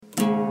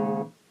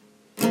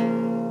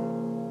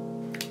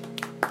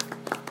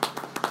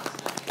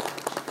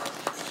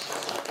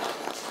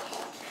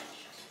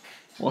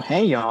Well,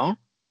 hey y'all,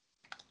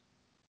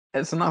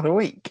 it's another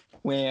week.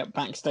 We're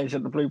backstage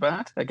at the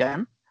Bluebird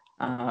again.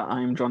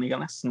 I'm Johnny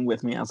Gullis, and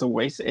with me, as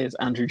always, is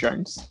Andrew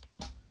Jones.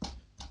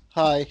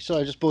 Hi,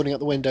 sorry, just boarding up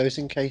the windows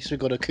in case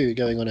we've got a coup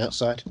going on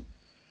outside.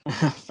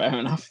 Fair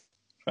enough.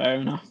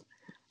 If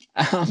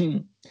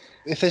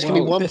there's going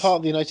to be one part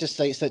of the United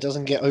States that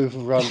doesn't get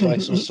overrun by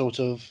some sort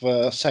of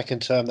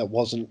second term that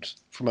wasn't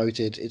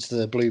promoted, it's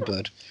the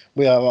Bluebird.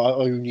 We are our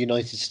own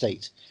United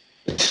States.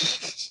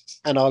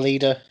 And our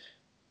leader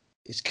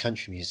is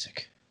country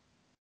music.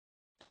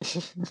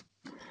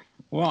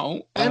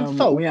 Well, and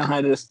folk. we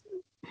had this...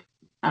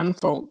 And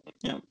folk,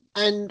 yeah.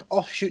 And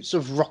offshoots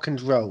of rock and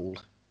roll.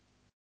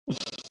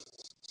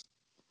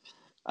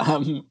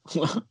 Well,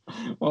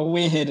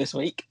 we're here this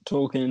week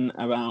talking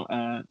about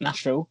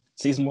Nashville,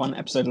 Season 1,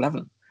 Episode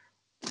 11.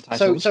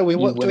 Titled, so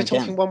we're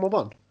talking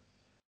 111?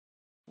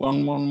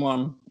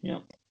 111,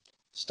 yeah.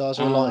 Stars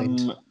are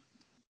aligned.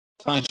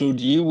 Titled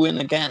You Win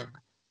Again.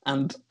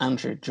 And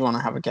Andrew, do you want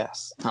to have a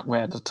guess at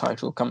where the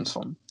title comes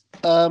from?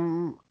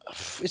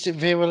 Is it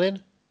Vera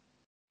Lynn?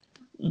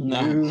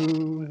 No.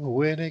 You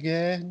win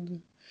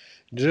again.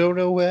 Don't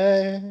know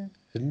where.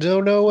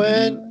 Don't know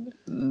when.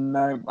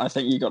 No, I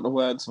think you got the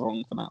words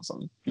wrong for that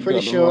song. Pretty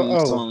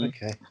sure. Song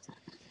Okay.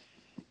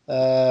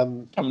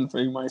 Coming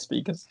through my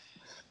speakers.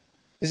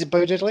 Is it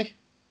Bo Diddley?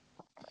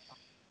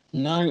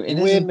 No, it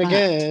is. Win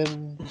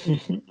again.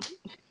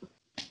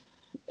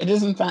 It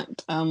is in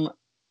fact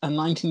a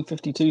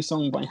 1952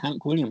 song by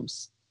Hank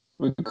Williams,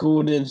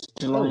 recorded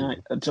July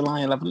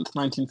 11th,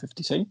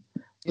 1952.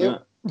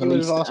 Yep.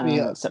 Released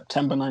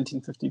September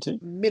 1952.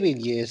 Million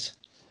years.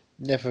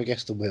 Never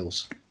guessed the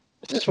Wills.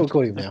 That's what we're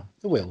calling them now.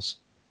 The Wills.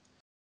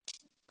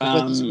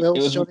 The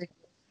Wills, Johnny?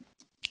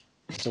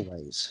 It's a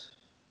ways.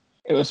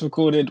 It was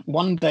recorded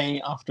one day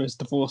after his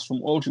divorce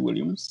from Audrey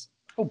Williams.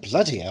 Oh,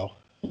 bloody hell.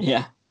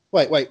 Yeah.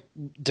 Wait.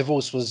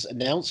 Divorce was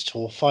announced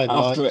or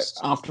finalised?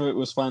 After it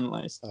was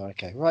finalised. Oh,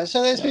 okay. Right,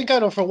 so it's been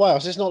going on for a while.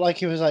 So it's not like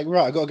he was like,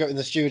 right, I've got to go in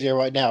the studio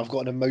right now. I've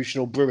got an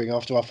emotional brewing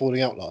after our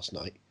falling out last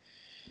night.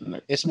 No.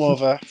 It's more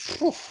of a...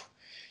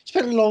 It's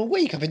been a long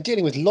week. I've been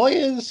dealing with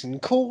lawyers and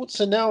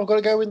courts, and now I've got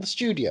to go in the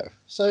studio.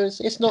 So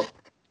it's not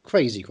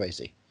crazy. Not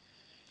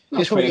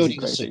it's probably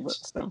crazy, but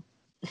still.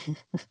 And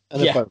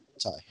a bolo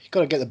tie. You've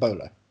got to get the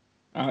bolo.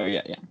 Oh,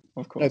 yeah,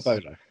 of course. No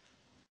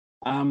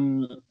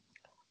bolo.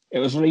 It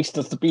was released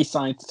as the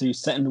B-side to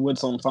Setting the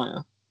Woods on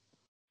Fire.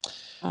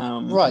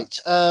 Right.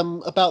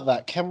 About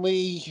that, can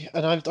we...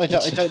 And I don't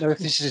know if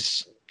this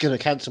is going to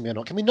cancel me or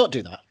not. Can we not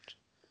do that?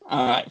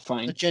 All right,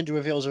 fine. For gender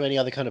reveals or any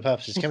other kind of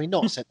purposes, can we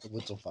not set the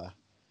woods on fire?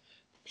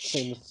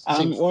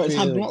 Well, it's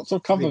had lots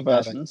of cover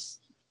versions.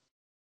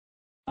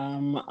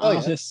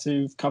 Artists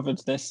who've covered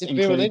this Did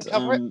include... Vera Lynn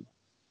cover it?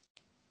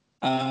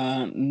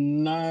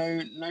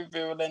 No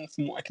Vera Lynn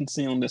from what I can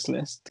see on this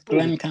list.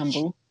 Glenn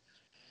Campbell,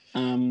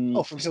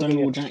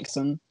 Stonewall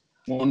Jackson,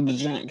 Wanda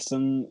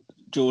Jackson,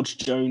 George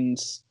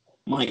Jones,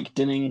 Mike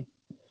Dinning,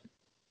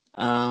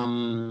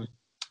 Conway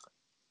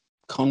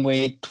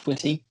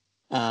Twitty,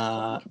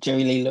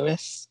 Jerry Lee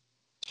Lewis,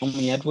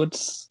 Tommy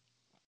Edwards,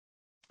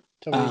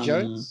 Tommy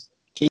Jones,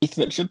 Keith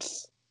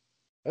Richards,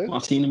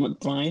 Martina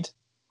McBride,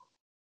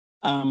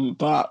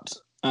 but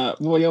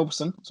Roy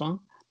Orbison as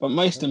well. But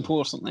most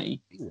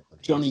importantly,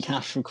 Johnny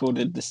Cash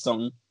recorded this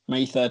song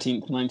May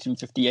 13th,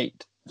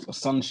 1958 for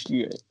Sun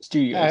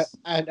Studios.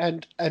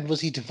 And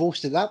was he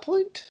divorced at that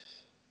point?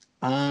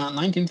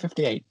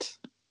 1958.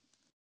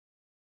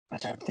 I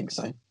don't think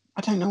so.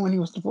 I don't know when he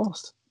was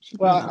divorced.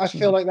 Well, I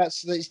feel like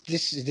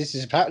this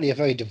is apparently a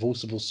very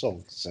divorceable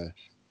song. So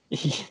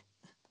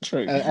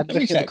true. And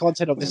looking at the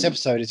content of this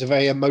episode, it's a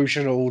very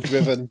emotional,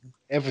 driven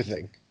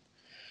everything.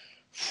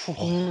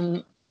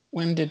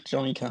 When did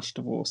Johnny Cash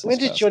divorce? When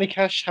did Johnny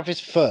Cash have his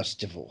first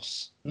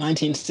divorce?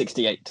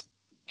 1968.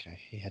 Okay,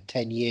 he had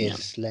 10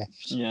 years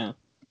left. Yeah.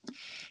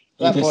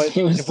 That boy,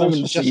 divorce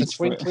was just a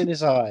twinkle in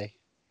his eye.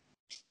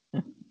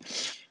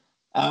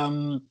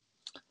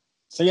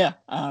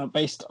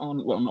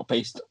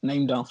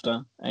 Named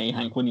after a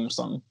Hank Williams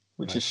song,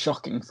 which is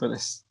shocking for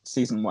this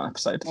season 1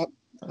 episode.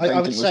 I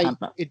would say,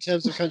 in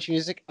terms of country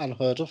music,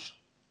 unheard of.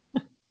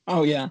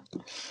 Oh, yeah.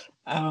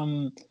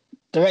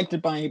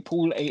 Directed by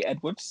Paul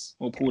Edwards.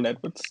 No,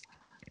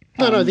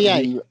 the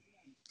A.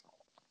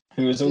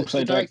 Who has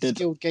also directed...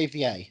 Guild gave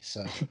the A,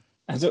 so...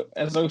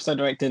 has also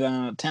directed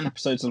 10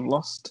 episodes of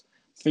Lost,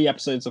 3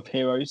 episodes of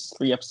Heroes,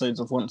 3 episodes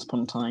of Once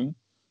Upon a Time,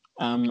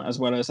 as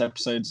well as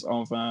episodes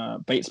of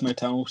Bates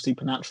Motel,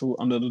 Supernatural,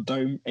 Under the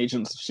Dome,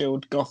 Agents of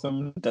S.H.I.E.L.D.,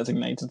 Gotham,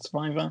 Designated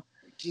Survivor.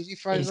 Did you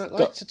Friday Night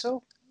Lights at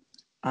all?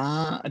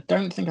 I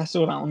don't think I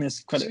saw that on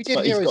his credits. So he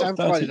did Heroes and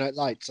Friday Night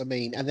Lights, and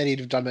then he'd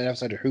have done an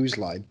episode of Who's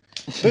Line.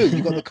 Boom,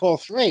 you got the core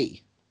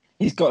 3.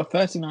 He's got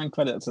 39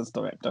 credits as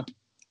director.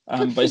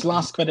 But his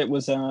last credit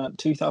was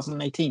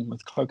 2018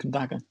 with Cloak and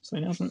Dagger, so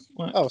he hasn't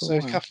worked. Oh, so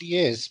a couple of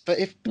years. But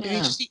if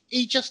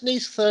he just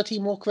needs 30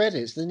 more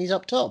credits, then he's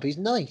up top. He's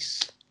nice.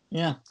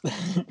 Yeah.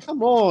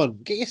 Come on,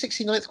 get your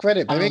 69th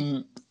credit,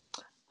 baby.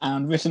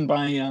 And written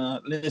by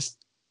Liz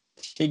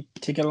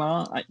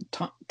Tigelaar,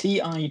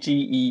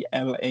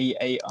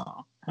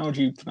 Tigelar, How would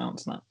you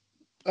pronounce that?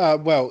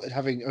 Well,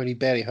 having only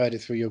barely heard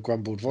it through your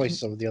grumbled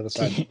voice on the other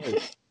side of the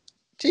room.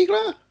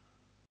 Teagla?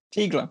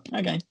 Teagla,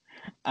 okay.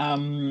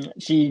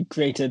 She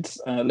created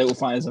Little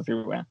Fires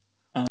Everywhere.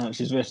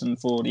 She's written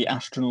for the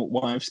Astronaut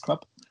Wives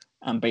Club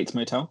and Bates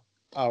Motel.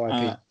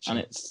 R.I.P. And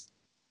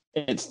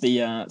it's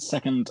the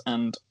second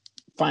and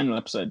final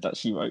episode that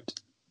she wrote.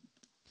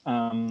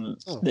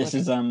 This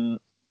is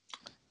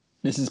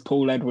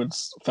Paul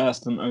Edwards'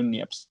 first and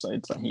only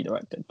episodes that he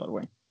directed, by the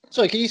way.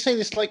 Sorry, can you say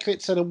this like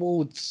it's an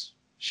awards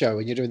show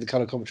and you're doing the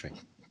colour commentary?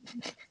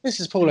 This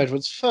is Paul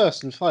Edwards'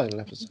 first and final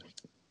episode.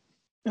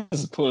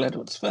 This is Paul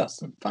Edwards'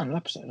 first and final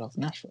episode of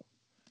Nashville.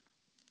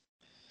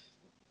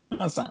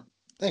 How's that?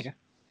 There you go.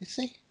 You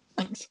see?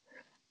 Thanks.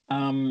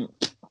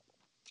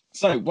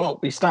 So,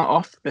 we start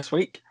off this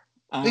week.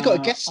 We got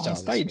a guest star on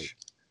stage. This week.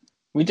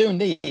 We do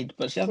indeed,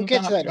 but she hasn't. We'll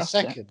get to that in a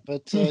second.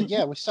 Yet. But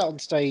yeah, we start on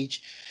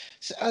stage.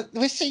 So,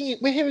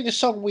 we're hearing a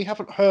song we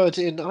haven't heard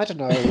in, I don't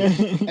know,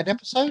 an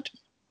episode.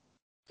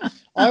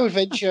 I would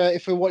venture,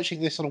 if we're watching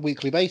this on a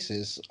weekly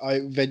basis, I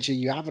would venture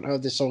you haven't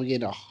heard this song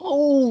in a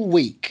whole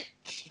week.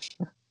 It's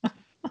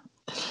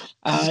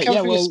coming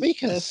from your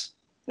speakers.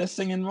 They're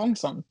singing the wrong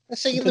song. They're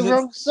singing the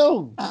wrong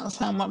song. That's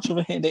how much of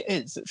a hit it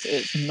is.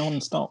 It's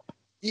non-stop.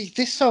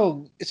 This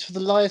song is for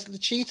the liars and the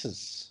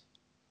cheaters.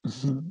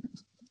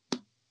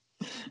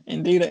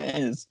 Indeed it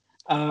is.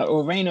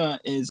 Raina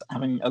is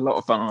having a lot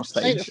of fun on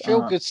stage. It's a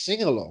feel-good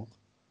sing-along.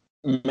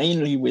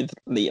 Mainly with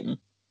Liam.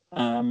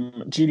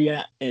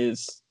 Juliet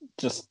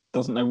just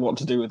doesn't know what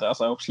to do with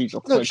herself.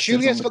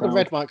 Juliet's got the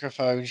red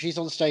microphone. She's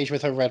on stage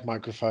with her red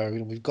microphone,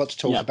 and we've got to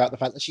talk about the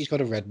fact that she's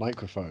got a red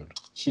microphone.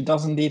 She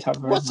does indeed have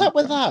a red What's up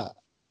with that?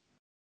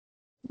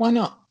 Why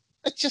not?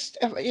 It's just,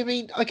 I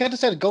mean, I can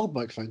understand a gold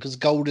microphone because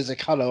gold is a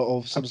colour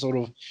of some sort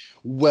of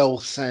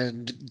wealth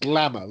and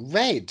glamour.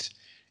 Red.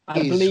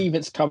 I believe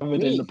it's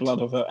covered in the blood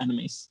of her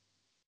enemies.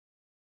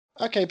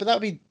 Okay, but that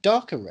would be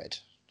darker red.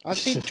 I've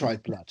seen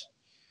dried blood.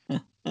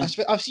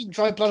 I've seen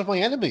dried blood of my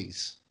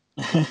enemies.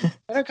 They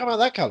don't come out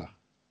that colour.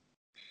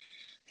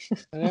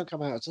 They don't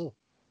come out at all.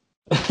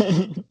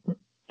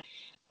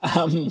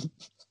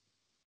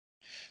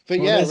 But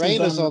yeah,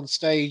 Raina's on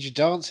stage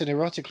dancing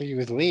erotically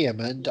with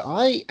Liam, and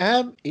I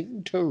am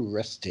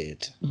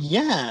interested.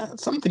 Yeah,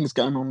 something's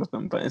going on with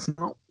them, but it's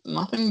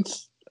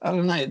nothing's. I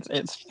don't know.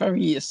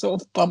 It's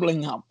sort of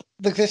bubbling up.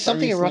 Look, there's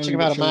something erotic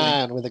about a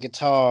man with a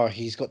guitar.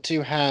 He's got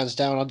two hands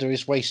down under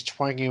his waist,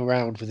 twanging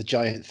around with a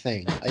giant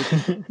thing.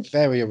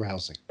 Very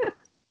arousing.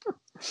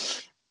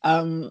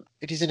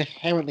 It is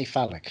inherently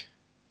phallic.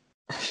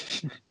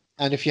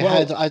 And if you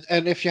had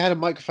a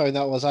microphone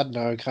that was, I don't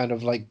know, kind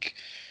of like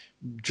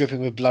dripping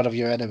with blood of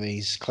your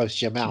enemies close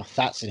to your mouth,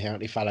 that's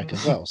inherently phallic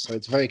as well. So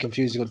it's very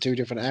confusing on two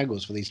different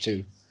angles for these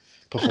two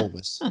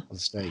performers on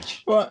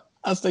stage. Well,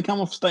 as they come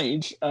off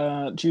stage,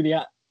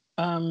 Juliet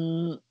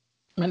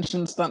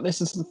mentions that this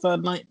is the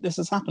third night this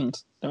has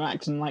happened. They're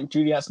acting like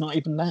Juliet's not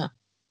even there.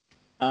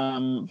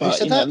 But who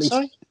said that?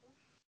 Sorry?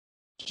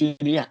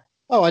 Juliet.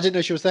 Oh, I didn't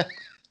know she was there.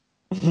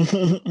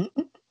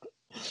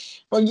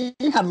 Well, you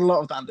had a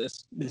lot of that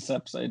this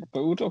episode,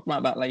 but we'll talk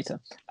about that later.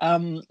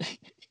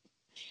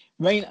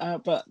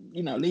 Raina, but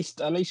at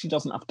least she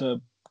doesn't have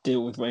to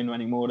deal with Raina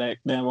anymore.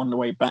 They're on the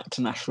way back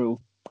to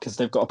Nashville because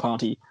they've got a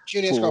party.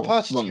 Juliet's got a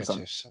party to go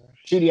to. So.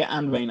 Juliet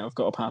and Raina have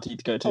got a party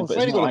to go to, but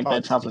it's not like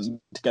they're traveling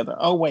together.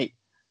 Oh wait.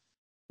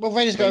 Well,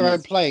 Raina's got her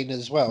own plane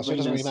as well, so it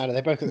doesn't really matter.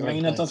 They both got their own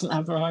plane. Raina doesn't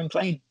have her own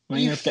plane.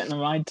 Raina's getting a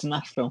ride to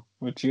Nashville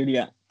with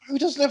Juliet. Who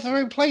doesn't have their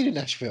own plane in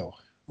Nashville?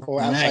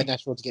 Or outside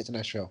Nashville to get to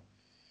Nashville?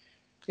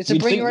 It's a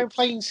bring your own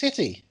plane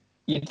city.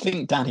 You'd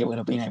think Daddy would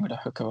have been able to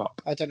hook her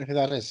up. I don't know who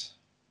that is.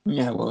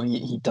 Yeah, well,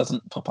 he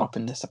doesn't pop up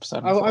in this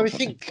episode. I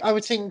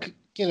would think,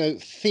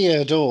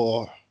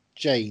 Theodore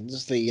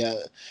Janes,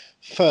 the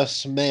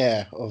first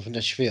mayor of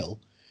Nashville,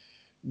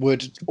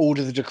 would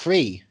order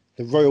the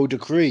royal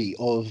decree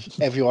of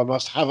everyone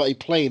must have a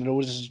plane in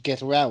order to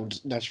get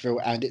around Nashville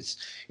and its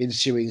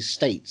ensuing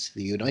states,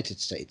 the United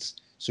States,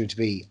 soon to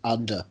be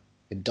under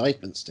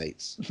indictment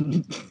states.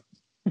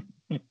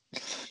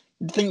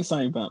 You'd think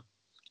so, but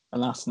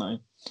alas, no.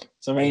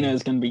 So Raina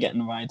is going to be getting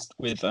a ride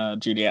with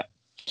Juliet.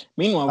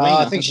 Meanwhile,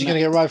 Raina I think she's going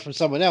to get a ride from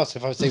someone else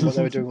if I've seen what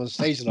they were doing on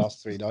stage the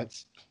last 3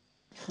 nights.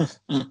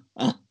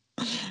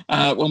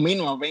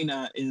 Meanwhile,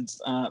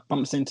 Raina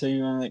bumps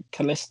into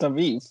Callista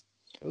Reeve.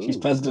 Ooh. She's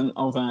president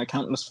of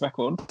Countless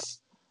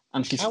Records,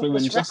 and she's flew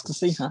in just to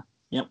see her.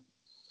 Yep.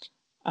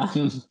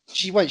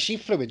 She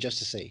flew in just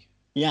to see?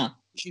 Yeah.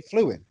 She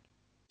flew in?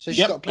 So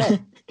she's got a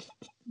plane?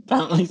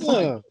 Apparently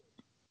so.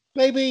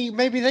 Maybe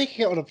they can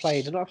get on a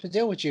plane and not have to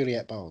deal with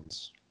Juliet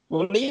Barnes.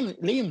 Well,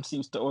 Liam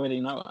seems to already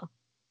know her.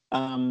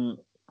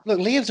 Look,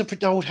 Liam's an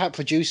old hat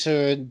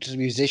producer and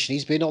musician.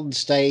 He's been on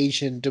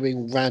stage and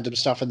doing random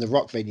stuff in the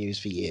rock venues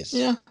for years.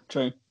 Yeah,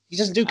 true. He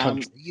doesn't do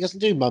country. He doesn't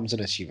do mums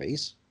and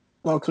SUVs.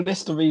 Well,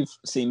 Callista Reeve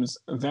seems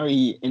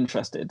very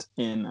interested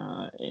in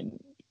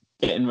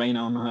getting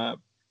Raina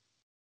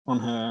on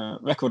her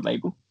record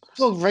label.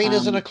 Well,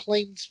 Raina's an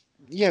acclaimed,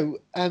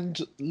 and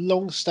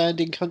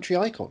long-standing country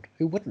icon.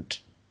 Who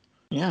wouldn't?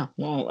 Yeah,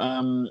 well,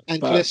 and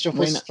Callisto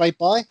was played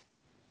by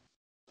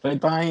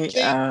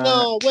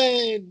Ming-Na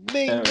Wen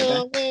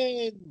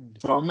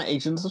from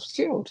Agents of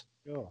S.H.I.E.L.D.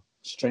 Sure.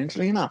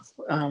 Strangely enough.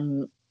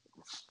 Well,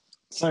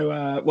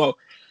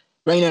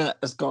 Raina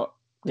has got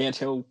the Edge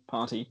Hill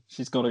party.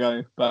 She's got to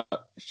go, but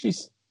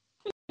she's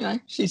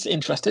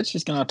interested.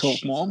 She's going to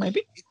talk more,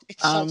 maybe. It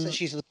sucks that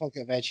she's in the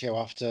pocket of Edge Hill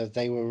after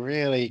they were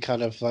really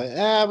kind of like,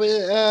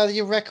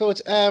 your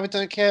record, we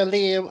don't care,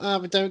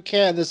 Liam, we don't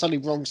care. And there's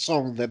suddenly wrong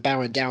song, they're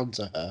bowing down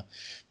to her.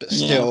 But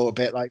still a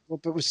bit like,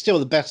 but was still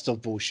the best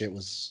of bullshit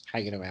was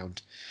hanging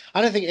around.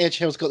 I don't think Edge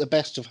Hill's got the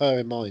best of her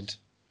in mind.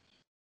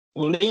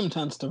 Well, Liam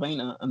turns to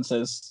Raina and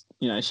says,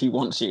 she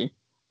wants you.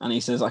 And he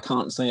says, I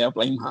can't say I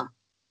blame her.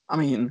 I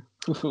mean,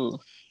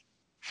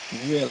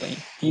 really?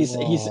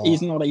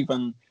 He's not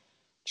even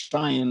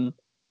trying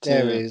to...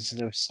 There is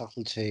no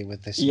subtlety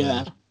with this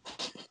man.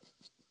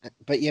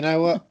 But you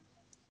know what?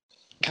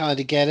 Kind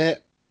of get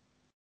it.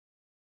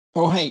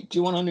 Oh, hey, do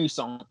you want a new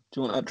song?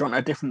 Do you want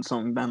a different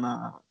song than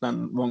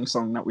Wrong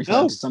Song that we've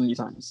heard so many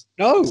times?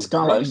 No.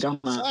 Scarlett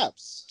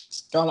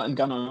and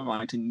Gunner are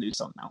writing a new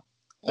song now.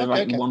 They're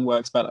writing One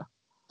Works Better.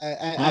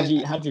 How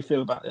do you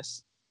feel about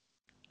this?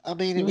 I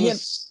mean,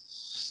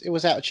 it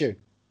was out of tune.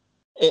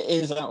 It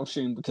is out of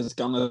tune because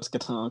Gunner's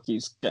guitar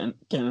keeps getting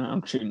out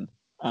of tune.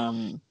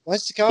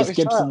 Why's the guitar out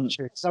of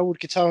tune? His old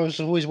guitar was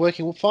always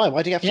working fine.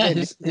 Why do you have to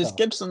his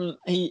Gibson,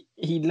 he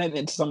lent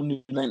it to someone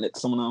who lent it to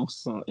someone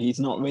else. So he's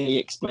not really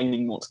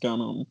explaining what's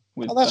going on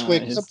with. Oh, that's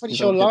weird because I'm pretty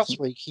sure last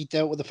week he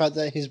dealt with the fact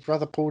that his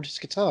brother pulled his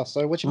guitar.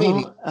 So what do you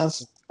mean?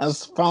 As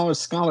far as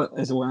Scarlett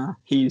is aware,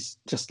 he's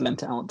just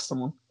lent it out to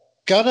someone.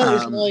 Gunner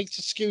is lying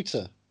to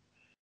Scooter.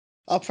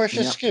 Our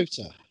precious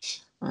Scooter.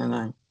 I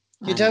know.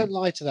 You don't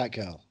lie to that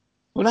girl.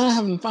 Well, they're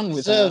having fun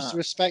with her. Deserves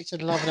respect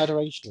and love and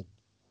adoration.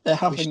 They're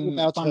having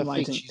fun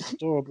writing. She's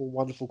adorable,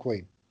 wonderful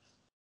queen.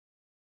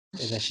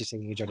 Unless she's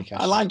singing Johnny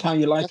Cash. I like how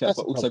you like her,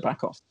 but also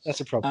back off.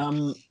 That's a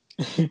problem.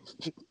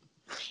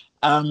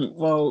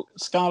 Well,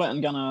 Scarlett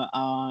and Gunner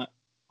are,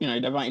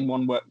 they're writing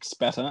One Works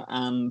Better,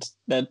 and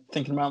they're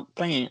thinking about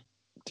playing it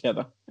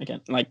together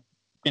again,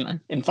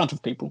 in front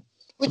of people.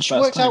 Which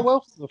worked out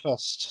well for the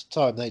first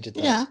time they did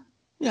that.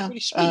 Yeah.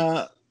 Pretty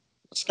sweet.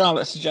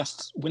 Scarlett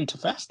suggests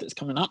Winterfest. It's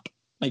coming up.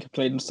 They could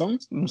play the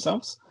songs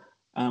themselves.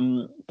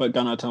 But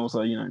Gunnar tells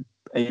her,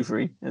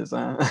 Avery is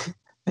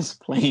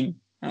playing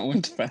at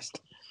Winterfest.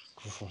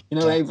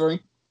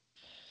 Avery?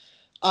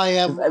 I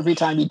am. Every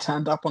time he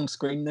turned up on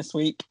screen this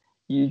week,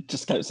 you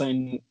just kept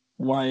saying,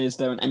 why is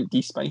there an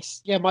empty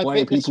space? Yeah, my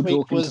bit this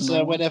week was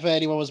whenever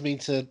anyone was mean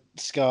to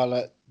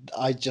Scarlett,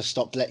 I just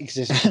stopped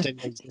existing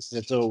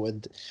at all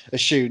and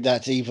assumed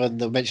that even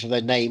the mention of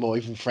their name or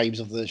even frames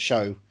of the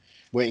show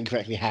were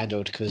incorrectly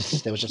handled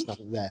because there was just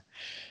nothing there.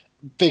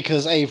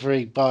 Because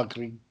Avery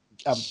Barkley,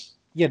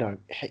 you know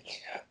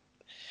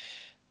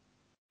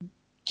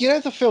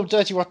the film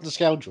Dirty Rotten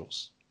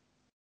Scoundrels?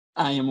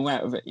 I am aware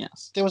of it,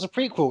 yes. There was a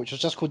prequel which was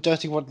just called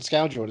Dirty Rotten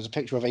Scoundrel. There's a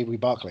picture of Avery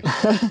Barkley.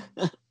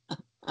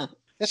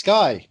 This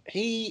guy,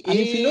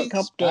 if you look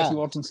up Dirty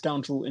Rotten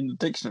Scoundrel in the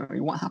dictionary,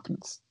 what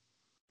happens?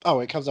 Oh,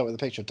 it comes up with a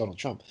picture of Donald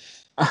Trump.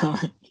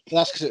 That's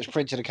because it was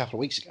printed a couple of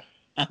weeks ago.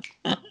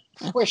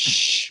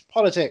 Wish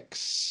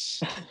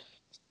politics.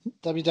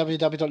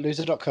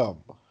 www.loser.com.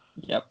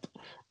 Yep.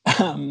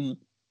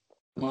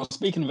 Well,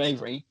 speaking of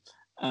Avery,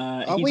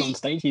 he's on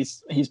stage.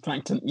 He's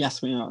practicing.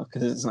 Yes, we are,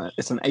 because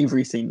it's an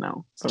Avery scene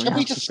now. So can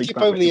we just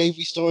skip over the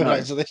Avery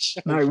storylines of this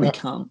show? No, we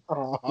can't.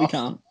 We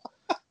can't.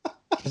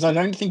 Because I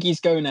don't think he's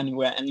going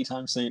anywhere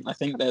anytime soon. I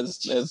think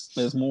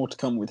there's more to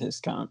come with his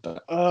character.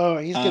 Oh,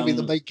 he's going to be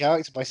the main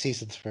character by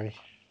season 3.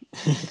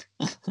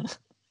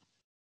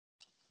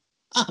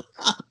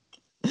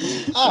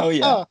 Oh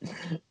yeah.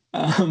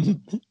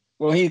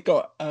 Well, he's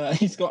got a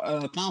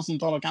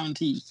 $1,000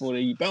 guarantee for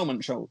the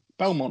Belmont show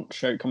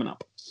coming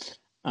up,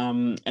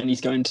 and he's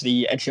going to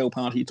the Edge Hill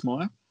party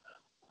tomorrow.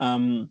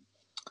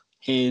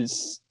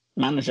 His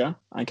manager,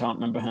 I can't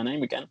remember her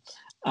name again,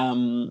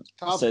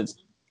 says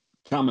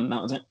Carmen.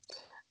 That was it.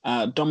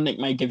 Dominic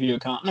may give you a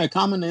car. No,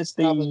 Carmen is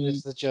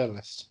the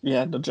journalist.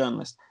 Yeah, the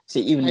journalist.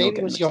 See, even you're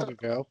getting was younger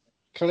girl.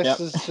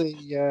 Callista's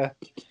the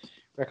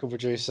record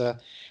producer.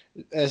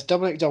 There's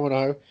Dominic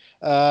Domino.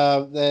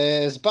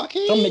 There's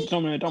Bucky.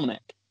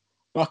 Dominic.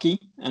 Bucky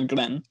and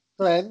Glenn.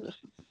 There's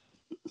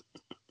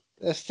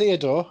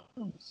Theodore.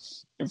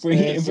 If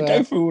we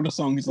go through all the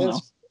songs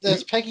now.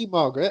 There's Peggy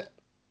Margaret.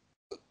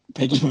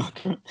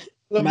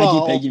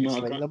 Lamar, Peggy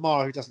Margaret.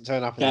 Lamar, who doesn't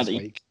turn up this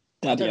week.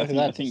 Daddy,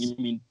 I think you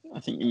mean. I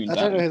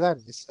don't know who that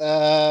is.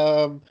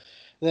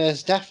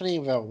 There's Daphne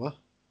and Velma.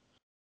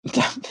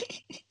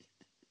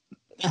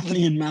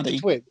 Daphne and Maddie.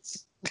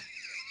 Twins.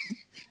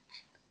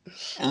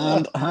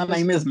 And her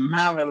name is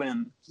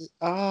Marilyn.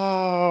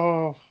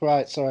 Oh,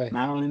 right, sorry.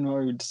 Marilyn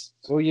Rhodes.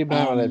 Will you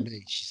Marilyn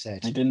me, she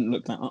said. I didn't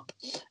look that up.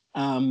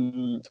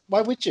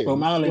 Why would you? Well,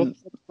 Marilyn...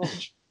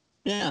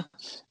 Yeah.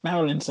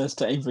 Marilyn says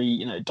to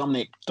Avery,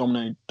 Dominic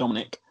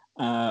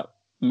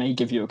may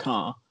give you a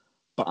car,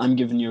 but I'm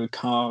giving you a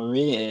car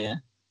with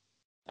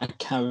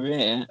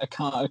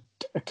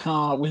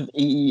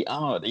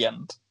EER at the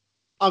end.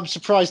 I'm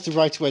surprised the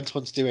writer went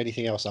on to do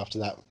anything else after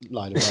that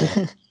line of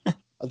dialogue.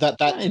 that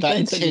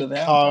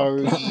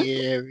tin-colored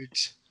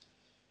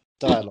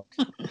dialogue.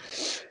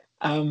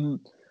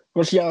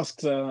 Well, she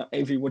asked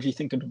Avery, "What do you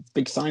think of the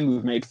big sign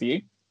we've made for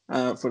you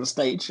for the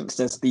stage?" And it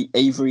says the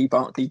Avery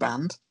Barclay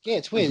Band. Yeah,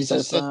 it's weird. It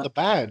just said the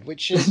band,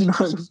 which is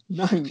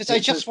no, because I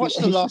just watched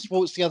the Last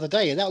Waltz the other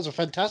day, and that was a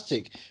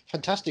fantastic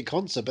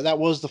concert. But that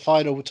was the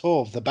final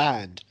tour of the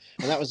band,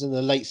 and that was in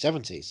the late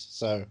 70s.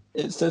 So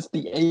it says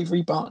the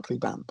Avery Barclay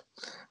Band.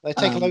 They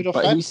take a load off.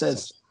 But he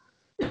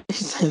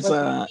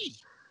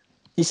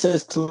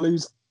says to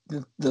lose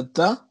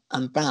the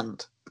and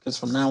band, because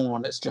from now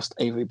on it's just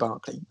Avery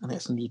Barclay and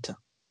it's Nita.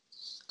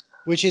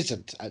 Which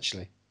isn't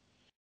actually.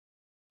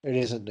 It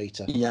isn't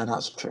Nita. Yeah,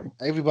 that's true.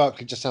 Avery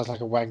Barclay just sounds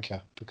like a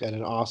wanker and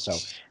an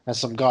arsehole. And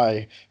some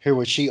guy who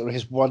would cheat on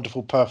his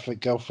wonderful,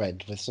 perfect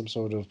girlfriend with some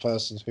sort of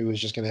person who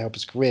was just going to help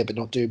his career but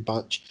not do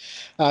much.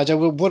 I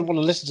wouldn't want to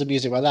listen to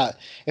music like that.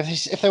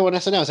 If they were on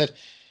SNL and said,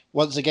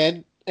 once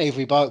again,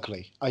 Avery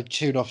Barclay, I'd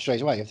tune off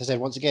straight away. If they said,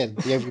 once again,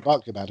 the Avery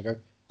Barclay Band, I'd go,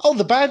 oh,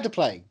 the band are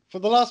playing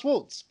from the Last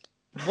Waltz.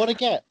 What a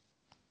get.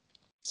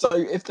 So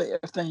if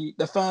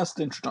the first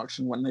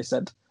introduction, when they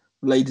said,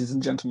 ladies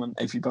and gentlemen,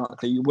 Avery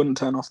Barclay, you wouldn't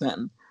turn off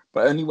then.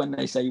 But only when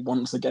they say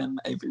once again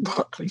Avery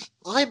Barclay.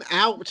 I'm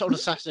out on a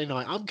Saturday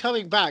night. I'm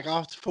coming back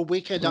for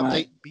Weekend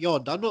Update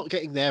Beyond. I'm not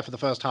getting there for the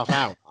first half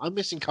hour. I'm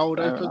missing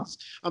cold opens.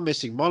 I'm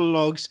missing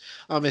monologues.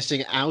 I'm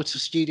missing out of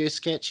studio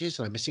sketches.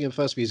 And I'm missing a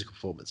first musical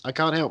performance. I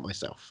can't help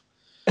myself.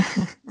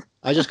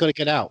 I just got to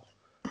get out.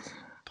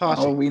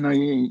 Party. Oh, we know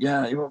you.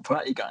 Yeah, you're a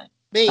party guy.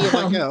 Me and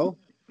my girl.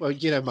 Well,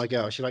 you know my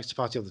girl. She likes to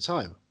party all the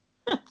time.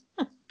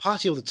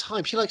 Party all the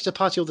time. She likes to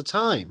party all the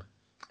time.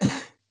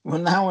 Well,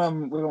 now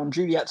we're on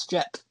Juliet's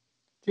jet.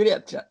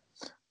 Juliet jet.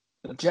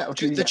 The jet of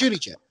Juliet. The Julie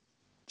jet.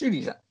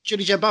 Julie jet.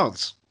 Julie Jet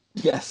Barnes.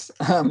 Yes.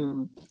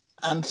 And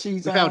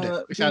she's... We found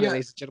it. We found it,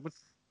 ladies and gentlemen.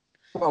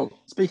 Well,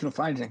 speaking of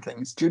finding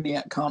things,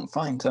 Juliet can't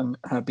find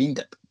her bean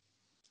dip.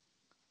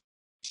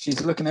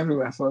 She's looking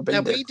everywhere for a bean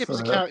dip. Now, bean dip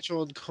is a character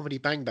on Comedy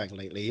Bang Bang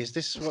lately. Is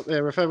this what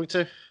they're referring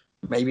to?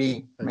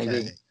 Maybe.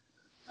 Well,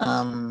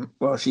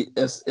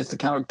 it's the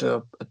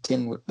character, a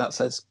tin that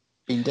says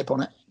bean dip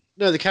on it.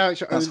 No, the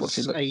character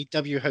owns a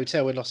W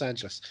hotel in Los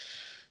Angeles.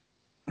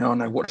 Oh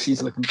no, what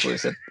she's looking for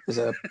is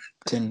a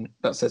tin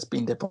that says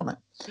bean dip on it.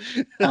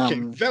 Okay,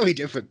 very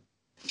different.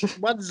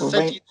 One's a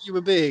sentient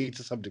human being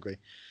to some degree.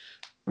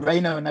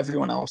 Raina and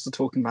everyone else are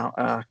talking about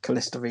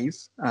Callista Eve.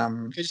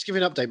 Can I just give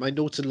you an update? My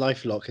Norton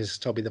LifeLock has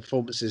told me the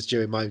performances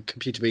during my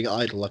computer being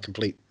idle are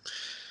complete.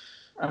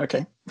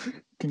 Okay.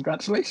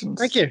 Congratulations.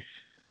 Thank you.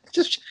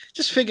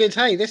 Just figured,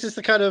 hey, this is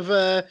the kind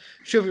of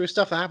trivial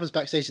stuff that happens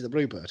backstage at the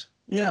Bluebird.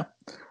 Yeah.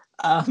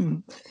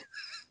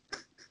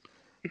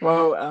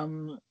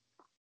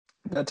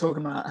 They're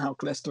talking about how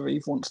Callista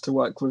Eve wants to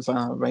work with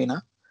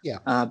Raina.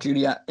 Yeah.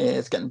 Juliet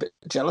is getting a bit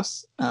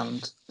jealous,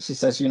 and she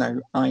says,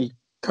 I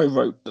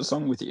co-wrote the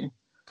song with you.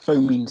 Co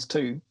means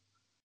two.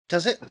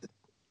 Does it?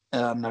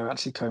 No,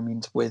 actually, co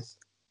means with.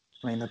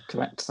 Raina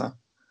corrects her.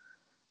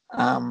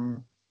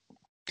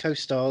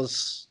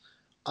 Co-stars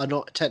are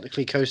not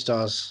technically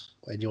co-stars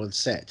when you're on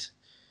set.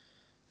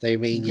 They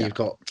mean you've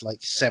got like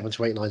 7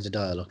 to 8 lines of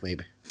dialogue,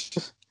 maybe.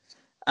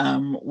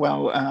 5.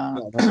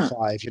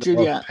 You're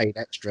Juliet, paid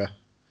extra.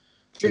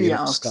 Juliet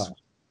asks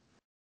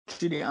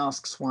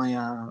why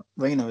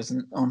Raina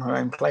isn't on her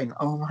own plane.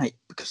 Oh, right,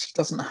 because she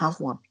doesn't have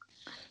one.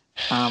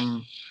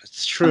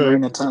 It's true.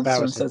 Raina turns to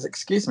her and says,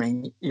 "Excuse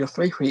me, you're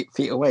 3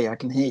 feet away. I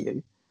can hear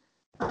you."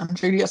 And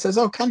Juliet says,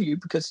 "Oh, can you?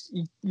 Because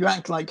you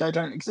act like I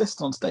don't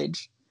exist on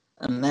stage."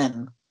 And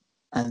then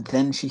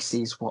she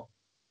sees what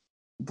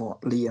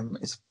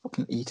Liam is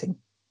fucking eating.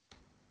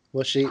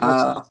 What's she?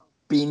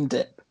 Bean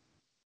dip.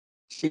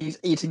 She's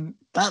eating.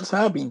 That's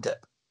her bean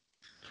dip.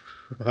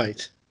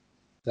 Right.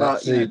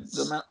 But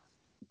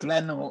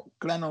Glenn or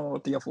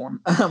the other one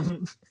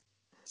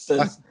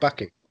says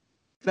Bucky.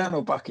 Glenn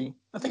or Bucky.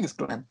 I think it's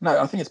Glenn. No,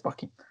 I think it's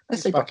Bucky.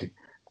 Let's say Bucky.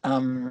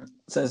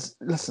 Says,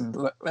 "Listen,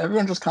 look,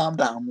 everyone just calm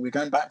down. We're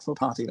going back for a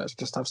party. Let's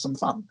just have some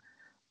fun."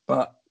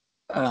 But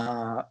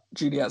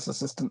Juliet's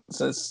assistant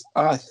says,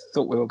 "I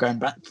thought we were going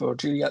back for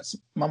Juliet's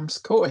mum's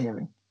court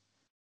hearing.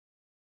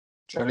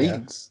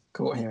 Jolene's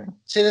court hearing."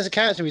 See, there's a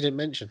character we didn't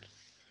mention.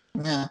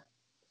 Yeah.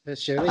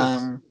 It's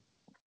Jolene's.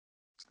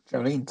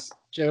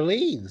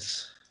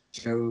 Jolene's.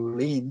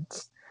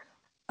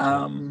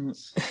 How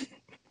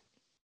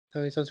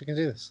many times we can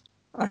do this?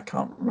 I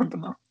can't remember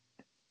now.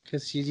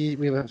 Because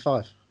we went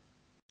 5.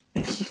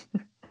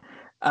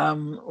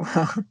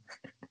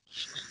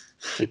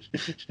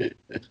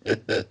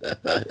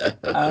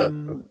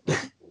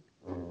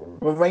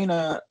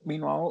 Raina,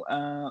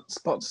 meanwhile,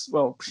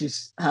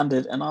 she's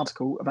handed an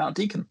article about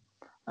Deacon,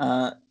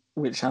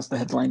 which has the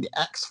headline, "The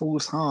Axe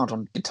Falls Hard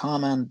on Guitar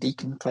Man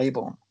Deacon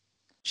Claiborne."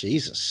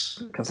 Jesus.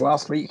 Because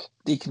last week,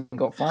 Deacon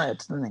got fired,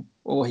 didn't he?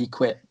 Or he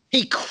quit.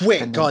 He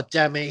quit, God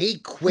damn it. He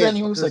quit. Then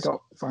he also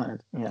got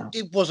fired, yeah.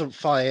 He wasn't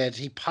fired.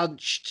 He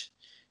punched.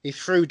 He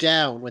threw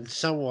down when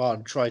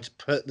someone tried to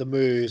put the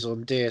moves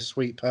on Dear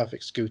Sweet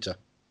Perfect Scooter.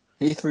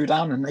 He threw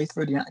down and they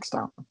threw the axe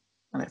down.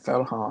 and it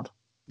fell hard.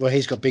 Well,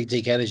 he's got big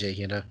dick energy,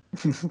 you know.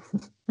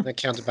 That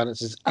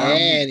counterbalances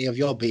any of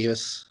your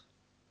beers.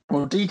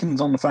 Well,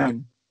 Deacon's on the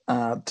phone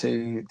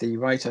to the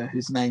writer,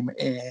 whose name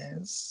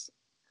is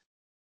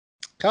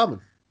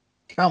Carmen.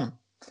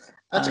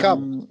 That's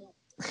Carmen.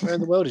 Where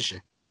in the world is she?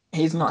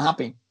 He's not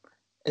happy.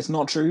 It's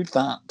not true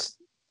that,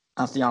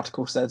 as the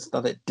article says,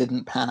 that it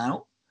didn't pan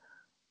out.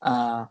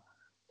 No.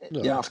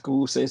 The article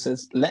also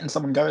says letting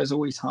someone go is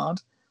always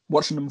hard.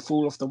 Watching them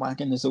fall off the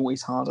wagon is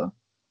always harder.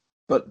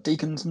 But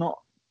Deacon's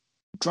not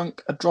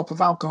drunk a drop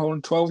of alcohol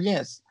in 12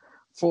 years.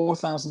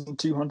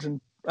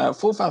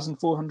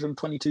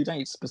 4,422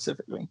 days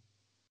specifically.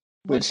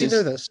 Why do you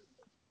know that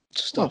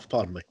stuff?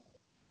 Pardon me.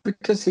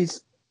 Because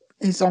he's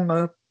on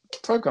the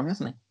program,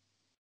 isn't he?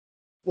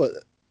 What?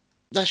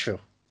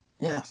 Nashville?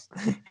 Yes.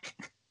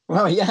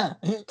 Well, yeah,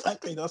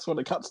 exactly. That's what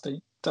it cuts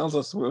to. Tells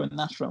us we're in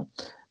Nashville.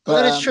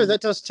 But that is true.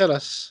 That does tell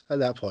us at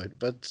that point.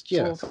 But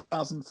yeah,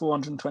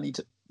 4,420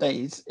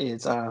 days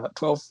is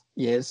 12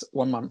 years,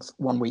 1 month,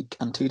 1 week,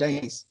 and 2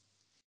 days.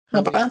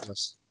 Not bad.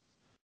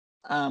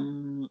 I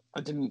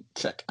didn't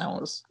check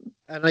hours.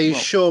 And are you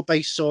sure,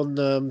 based on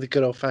the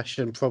good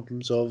old-fashioned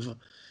problems of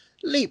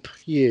leap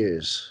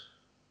years?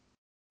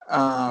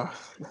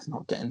 Let's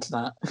not get into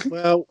that.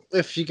 Well,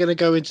 if you're going to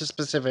go into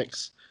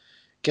specifics,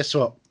 guess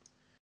what?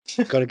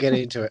 Got to get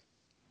into it.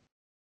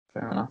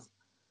 Fair enough.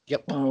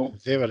 Yep. Well,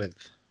 virulent.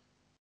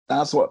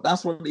 That's what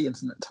the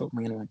internet told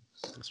me anyway.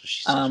 That's what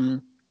she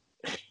said.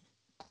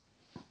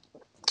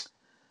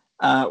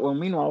 Well,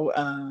 meanwhile,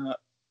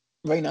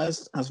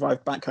 Raina has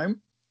arrived back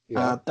home.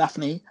 Yeah.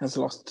 Daphne has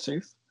lost a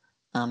tooth,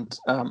 and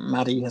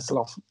Maddie has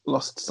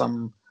lost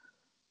some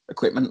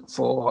equipment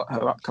for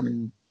her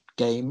upcoming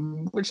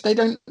game, which they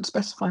don't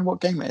specify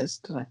what game it is,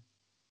 do they?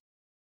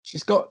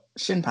 She's got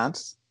shin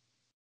pads.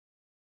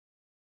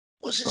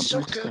 Was it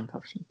soccer?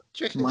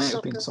 Might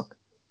have been soccer.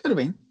 Could have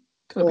been.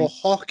 Or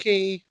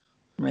hockey.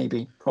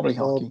 Maybe. Probably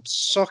hockey. Or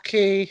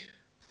socky.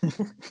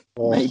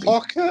 Or maybe.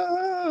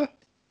 Hocker.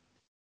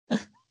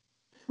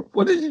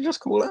 What did you just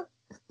call her?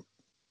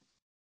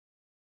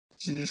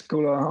 Did you just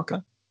call her a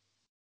hocker?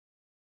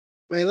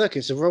 Hey, look,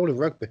 it's a roll of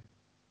rugby.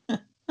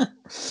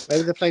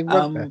 Maybe they're playing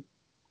rugby.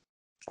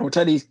 Well,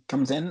 Teddy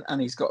comes in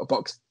and he's got a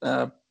box,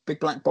 big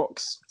black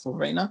box for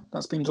Raina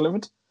that's been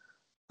delivered.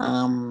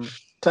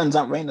 Turns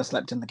out Raina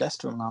slept in the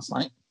guest room last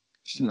night.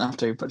 She didn't have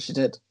to, but she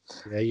did.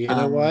 Yeah, you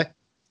know why?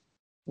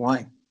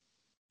 Why?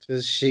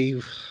 Because she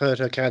heard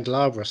her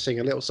candelabra sing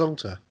a little song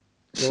to her.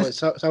 You know what it's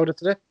told her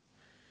to do?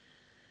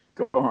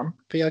 Go on.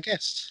 Be our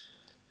guest.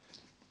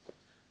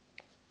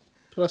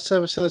 Put our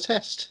service to the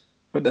test.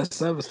 Put their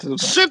service to the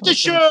test.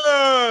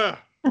 Signature!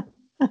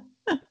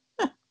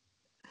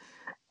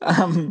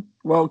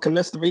 Well,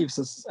 Callista Reeves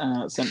has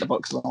sent the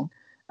box along,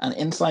 and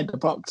inside the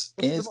box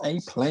is a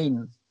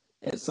plane.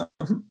 It's a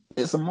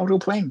model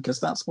plane, because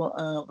that's what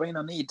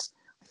Raina needs.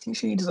 I think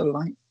she needs a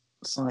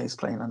light-size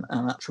plane,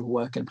 an actual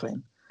working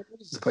plane,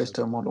 as opposed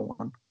to a model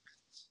one.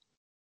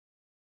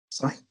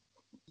 Sorry?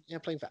 Yeah,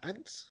 playing for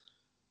ants?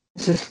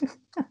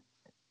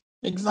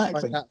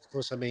 Exactly. By that, of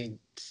course, I mean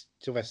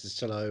Sylvester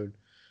Stallone,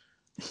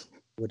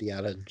 Woody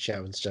Allen,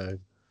 Sharon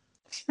Stone.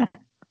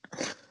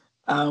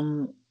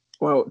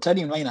 Well,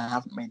 Teddy and Raina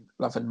haven't made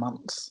love in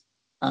months.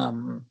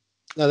 No,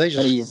 they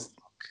just.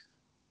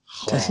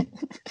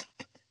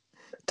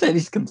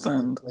 Teddy's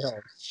concerned.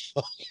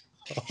 But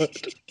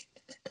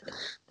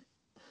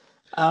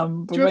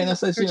Raina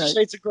says, you know,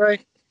 shades of grey.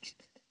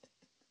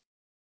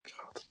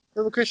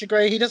 Remember Christian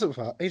Grey? He doesn't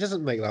fuck. He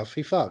doesn't make love.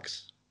 He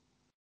fucks.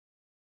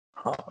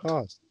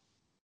 Hard.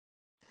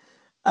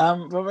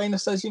 But Raina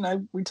says, you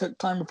know, we took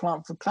time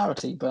apart for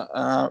clarity, but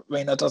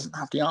Raina doesn't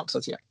have the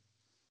answers yet.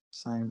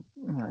 So,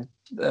 you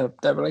know,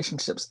 their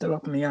relationship's still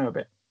up in the air a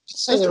bit.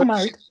 They're still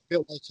married.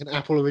 Built like an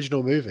Apple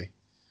original movie.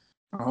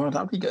 Oh,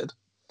 that'd be good.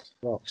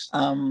 Rocks.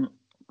 Well,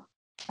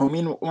 I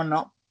mean,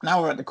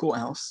 now we're at the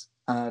courthouse.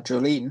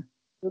 Jolene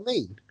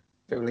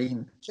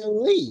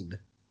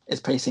is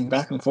pacing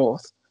back and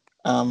forth.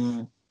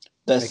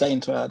 They're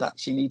saying to her that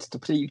she needs to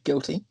plead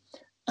guilty,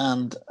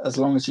 and as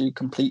long as you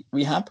complete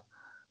rehab,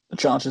 the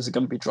charges are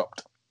going to be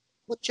dropped.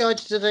 What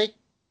charge did they?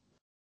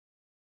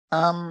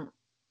 Probably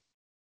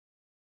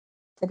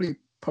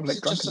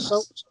public drunkenness. Just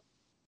assault?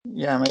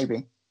 Yeah,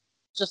 maybe.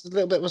 Just a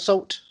little bit of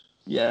assault?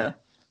 Yeah.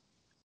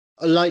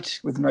 A light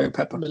with no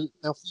pepper.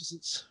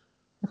 Malfeasance.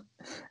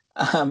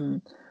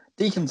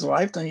 Deacon's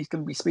arrived and he's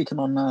going to be speaking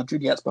on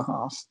Juliet's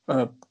behalf.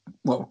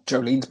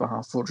 Jolene's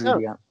behalf for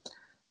Juliet.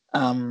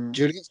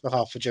 Juliet's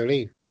behalf for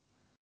Jolene.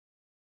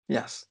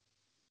 Yes.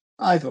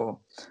 Either.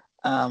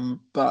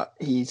 But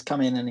he's come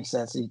in and he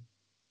says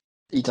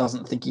he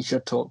doesn't think he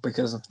should talk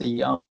because of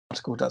the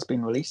article that's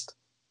been released.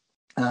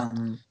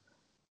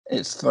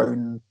 It's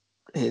thrown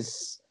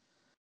his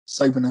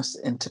soberness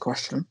into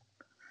question.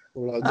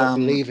 Well, I'm not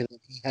believing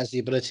that he has the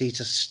ability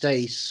to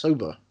stay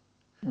sober.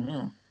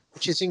 Mm-hmm.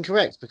 Which is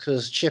incorrect,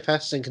 because Chip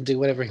Aston can do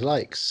whatever he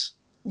likes.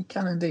 He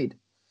can indeed.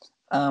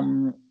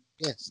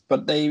 Yes.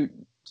 But they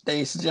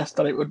suggest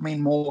that it would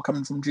mean more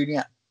coming from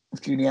Juliet,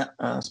 if Juliet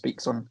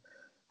speaks on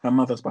her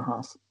mother's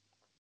behalf.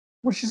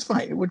 Which is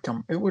right. It would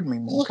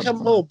mean more. It will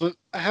come more, but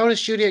how is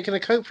Juliet going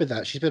to cope with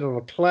that? She's been on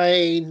a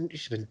plane.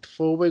 She's been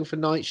performing for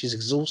nights. She's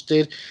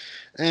exhausted,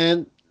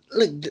 and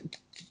look,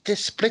 they're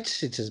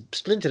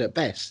splintered at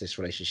best. This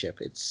relationship.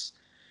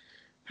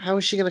 How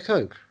is she going to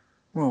cope?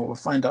 Well, we'll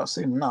find out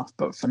soon enough.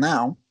 But for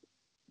now,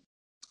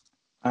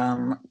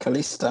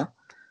 Calista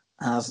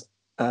has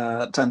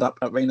turned up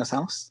at Raina's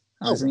house.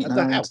 At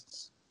the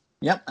house.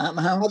 Yep, at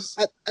the house.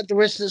 At the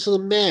residence of the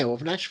mayor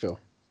of Nashville.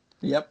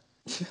 Yep.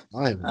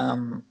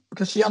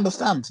 Because she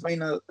understands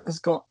Raina has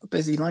got a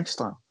busy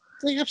lifestyle.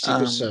 They have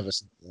Secret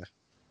Service there.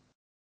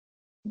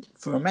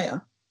 For a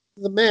mayor?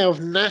 The mayor of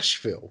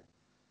Nashville.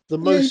 The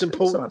most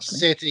important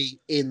city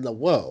in the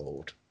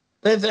world.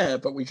 They're there,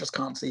 but we just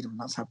can't see them.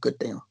 That's how good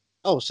they are.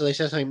 Oh, so they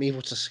said something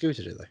evil to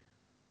Scooter, do they?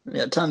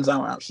 Yeah, it turns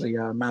out, actually,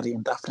 Maddie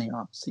and Daphne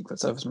are Secret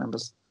Service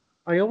members.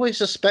 I always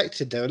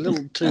suspected they were a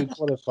little too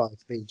qualified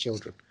for being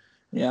children.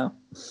 Yeah.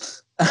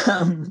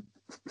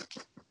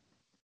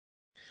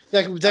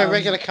 They're a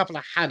regular couple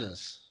of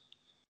Hannahs.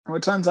 Well,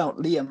 it turns out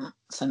Liam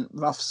sent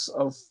roughs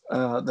of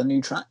the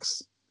new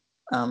tracks.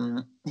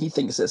 He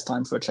thinks it's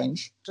time for a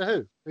change. To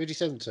who? Who did he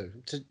send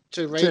them to?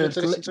 To Raina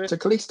to listen to it? To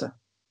Calista.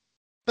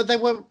 But they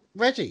weren't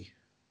ready.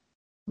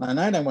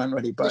 No, they weren't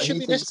ready. But they should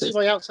be listened to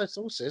by outside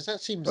sources.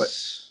 That seems...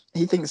 But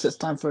he thinks it's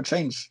time for a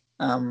change.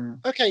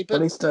 Okay, but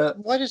Calista...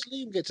 why does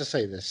Liam get to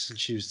say this and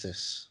choose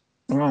this?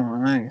 Oh,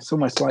 I know. It's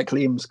almost like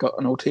Liam's got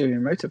an ulterior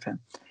motive here.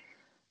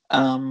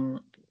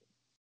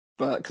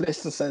 But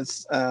Calista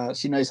says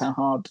she knows how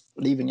hard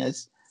leaving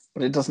is,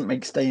 but it doesn't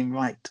make staying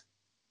right.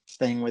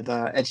 Staying with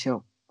Edge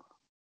Hill.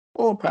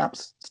 Or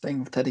perhaps staying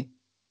with Teddy.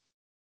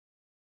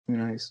 Who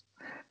knows?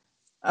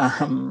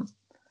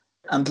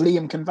 And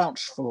Liam can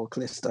vouch for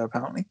Calista,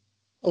 apparently.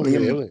 Oh,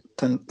 really?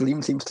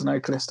 Liam seems to know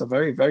Calista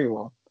very, very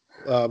well.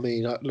 I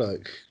mean,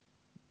 look,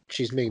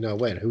 she's Ming Na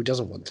Wen. Who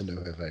doesn't want to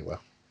know her very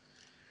well?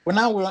 Well,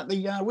 now we're at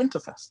the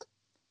Winterfest.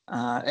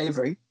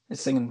 Avery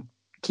is singing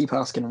Keep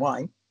Asking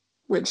Why,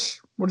 which,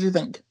 what do you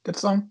think? Good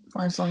song?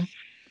 Fine song?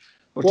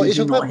 Or what, did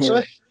you not hear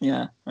it?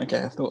 Yeah,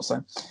 okay, I thought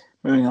so.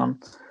 Moving on.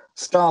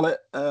 Scarlett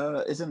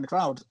is in the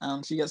crowd,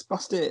 and she gets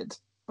busted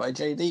by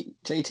JT.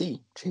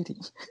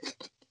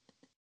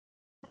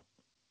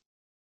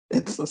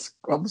 It's a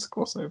Scrubs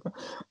crossover.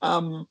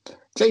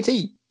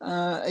 JT,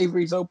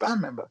 Avery's old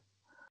band member.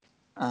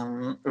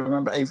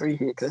 Remember Avery?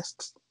 He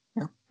exists.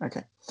 Yeah.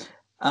 Okay.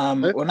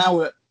 Well, now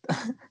we're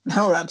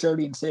at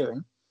Jolene's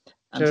hearing.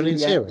 And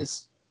Jolene's hearing.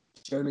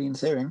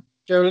 Jolene's hearing.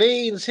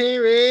 Jolene's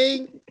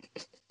hearing.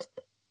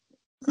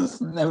 It's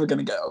never going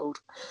to get old.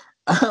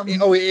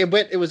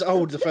 It was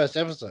old the first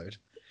episode.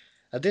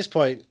 At this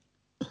point,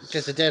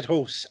 there's a dead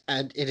horse,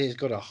 and it has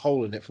got a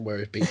hole in it from where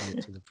it's beaten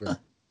into the brim.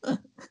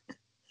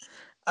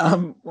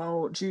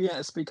 Well, Juliet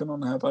is speaking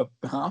on her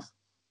behalf,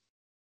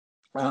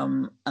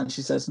 and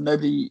she says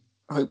nobody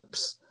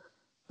hopes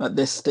that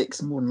this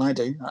sticks more than I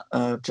do.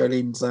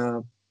 Jolene's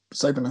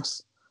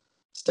soberness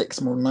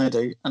sticks more than I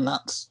do, and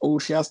that's all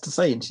she has to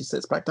say. And she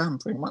sits back down,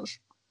 pretty much.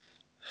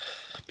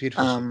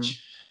 Beautiful.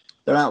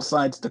 They're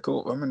outside the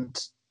courtroom,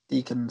 and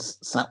Deacon's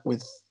sat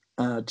with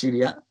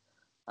Juliet.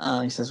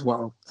 He says,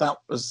 "Well, that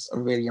was a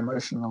really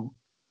emotional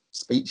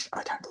speech.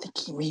 I don't think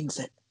he means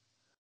it."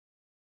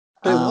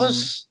 But it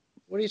was.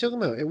 What are you talking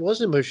about? It was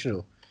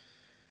emotional.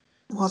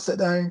 Was it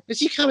though? Is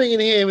he coming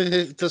in here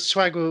with the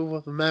swag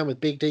of a man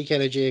with big Deke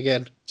energy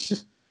again?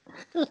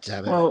 God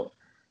damn it. Well,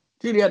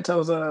 Juliet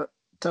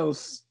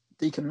tells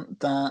Deacon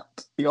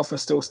that the offer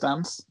still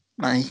stands.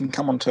 Now he can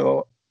come on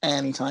tour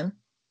anytime.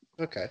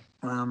 Okay.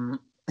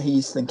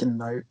 He's thinking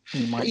though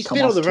he's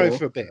been on the road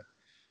for a bit.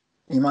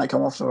 He might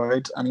come off the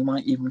road, and he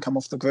might even come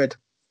off the grid.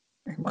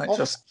 He might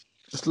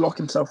just lock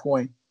himself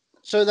away.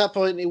 So at that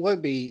point, it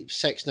won't be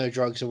sex, no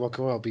drugs, and rock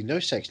and roll. It'll be no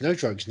sex, no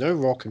drugs, no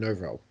rock, and no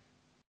roll.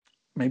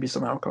 Maybe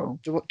some alcohol.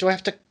 Do I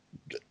have to...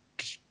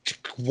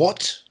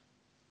 What?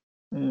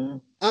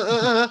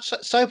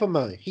 Sober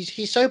Mo.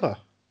 He's sober.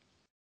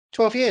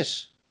 12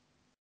 years.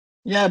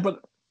 Yeah,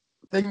 but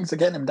things are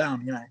getting him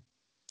down, you know.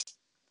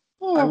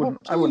 Oh,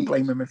 I wouldn't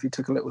blame him if he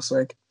took a little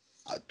swig.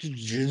 I'd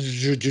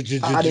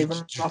even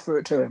offer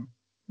it to him.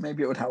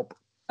 Maybe it would help.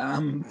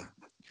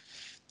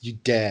 You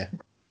dare.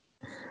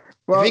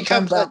 Well, if he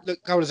comes out... Look,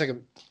 hold on a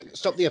second.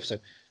 Stop the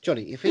episode.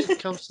 Johnny, if he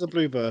comes to the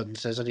Bluebird and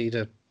says, I need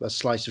a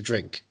slice of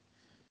drink,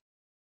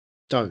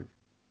 don't,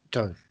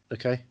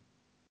 okay?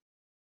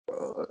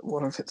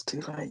 What if it's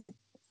too late?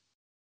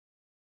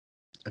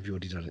 Have you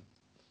already done it?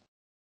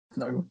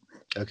 No.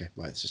 Okay,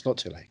 right, so it's not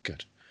too late.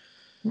 Good.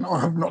 No,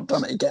 I've not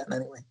done it again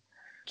anyway.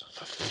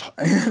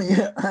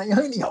 I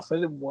only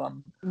offered him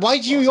one. Why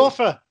do you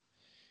offer?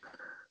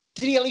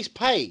 Did he at least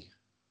pay?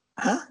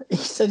 Huh? He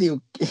said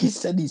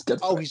he's good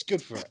for it. He's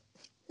good for it.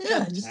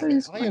 Yeah, he said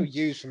he's fine.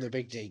 IOUs from the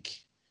Big Deke.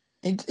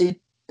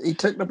 He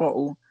took the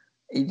bottle.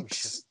 He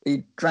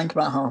drank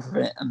about half of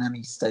it, and then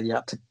he said he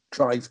had to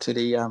drive to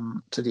the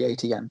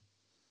ATM,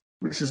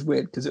 which was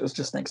weird because it was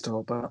just next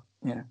door. But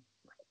yeah,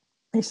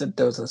 he said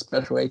there was a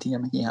special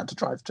ATM he had to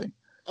drive to.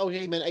 Oh,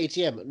 he meant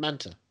ATM at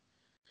Manta.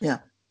 Yeah,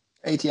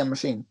 ATM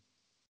machine.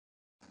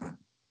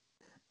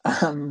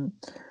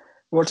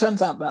 Well, it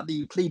turns out that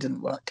the plea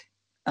didn't work.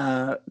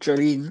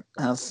 Jolene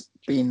has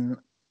been.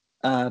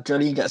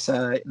 Jolene gets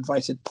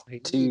invited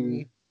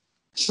to.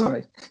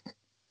 Sorry.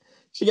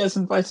 She gets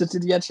invited to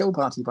the Edge Hill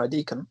party by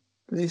Deacon.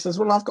 Because he says,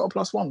 well, I've got a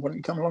 +1. Why don't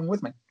you come along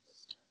with me?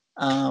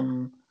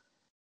 Does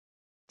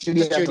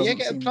Juliet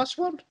get a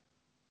 +1?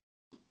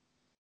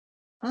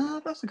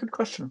 That's a good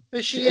question.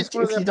 Is she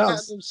one of their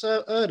platinum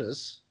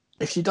earners?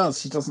 If she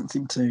does, she doesn't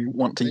seem to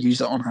want to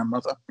use it on her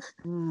mother.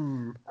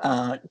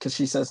 Because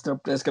she says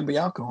there's going to be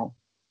alcohol.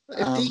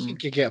 If Deacon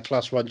could get a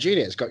 +1,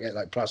 Juliet's got to get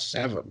like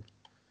 +7.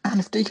 And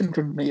if Deacon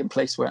can be in a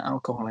place where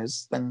alcohol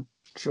is, then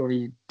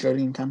surely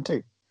Jolene can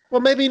too.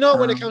 Well, maybe not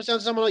when it comes down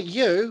to someone like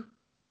you.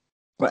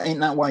 But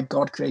ain't that why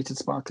God created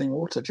sparkling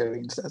water,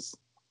 Jolene says?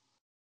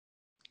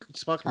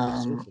 Sparkling water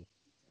is awful.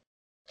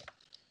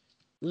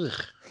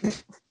 Ugh.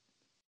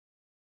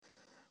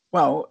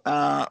 Well,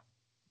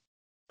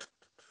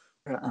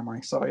 where am I?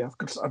 Sorry,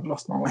 I've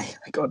lost my way.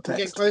 I got a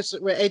text.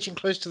 We're edging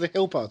close to the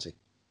Hill party.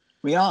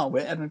 We are.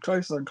 We're edging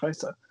closer and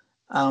closer.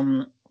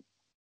 Raina,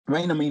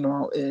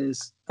 meanwhile,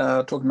 is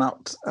talking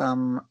about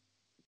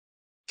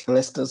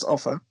Callista's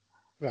offer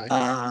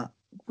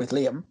with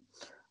Liam.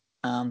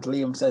 And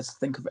Liam says,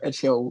 think of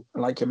Edge Hill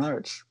like your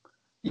marriage.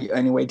 The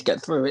only way to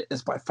get through it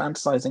is by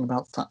fantasizing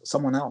about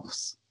someone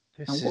else.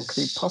 And what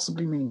could he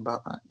possibly mean by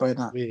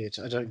that? Weird.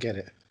 I don't get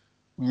it.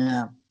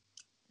 Yeah.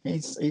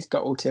 He's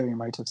got ulterior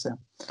motives here.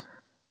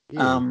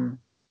 Yeah.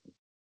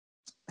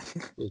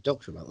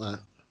 Doctor about that.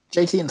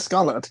 JT and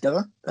Scarlett are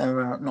together.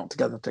 They're not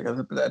together,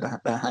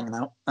 but they're hanging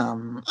out.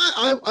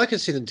 I can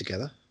see them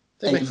together.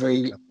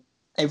 Avery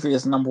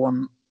is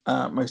 #1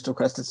 most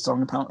requested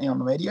song apparently on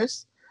the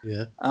radios.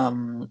 Yeah.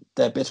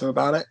 They're bitter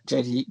about it.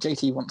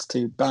 JT wants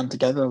to band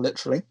together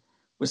literally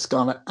with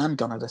Scarlett and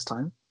Gunnar this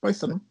time.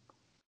 Both of them.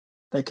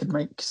 They could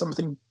make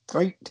something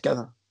great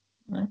together.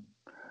 You know?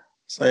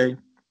 So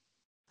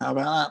how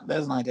about that?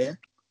 There's an idea.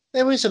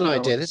 There is an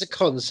idea. There's a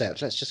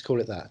concept. Let's just call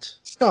it that.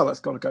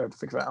 Scarlett's got to go and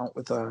figure it out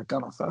with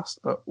Gunnar first,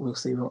 but we'll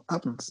see what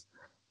happens.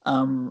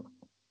 Raina,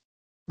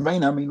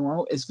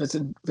 meanwhile, is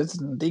visiting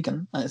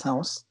Deacon at his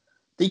house.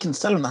 Deacon's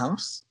selling the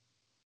house.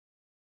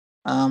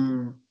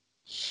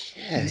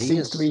 He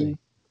seems to be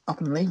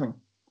up and leaving.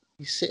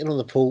 He's sitting on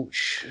the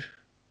porch,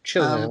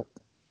 chilling out.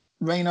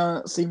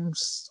 Raina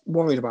seems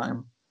worried about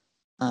him.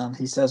 And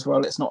he says,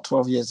 well, it's not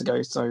 12 years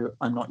ago, so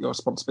I'm not your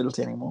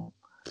responsibility anymore.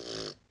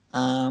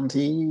 And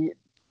he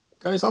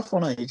goes off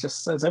on her. He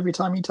just says every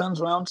time he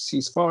turns around,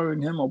 she's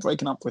following him or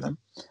breaking up with him.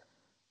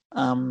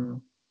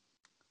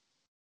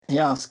 He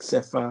asks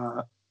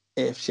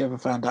if she ever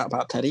found out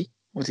about Teddy.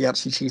 Was he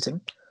actually cheating?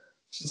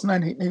 She says, no,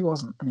 he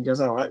wasn't. And he goes,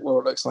 all right, well,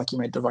 it looks like you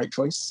made the right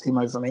choice, him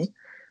over me.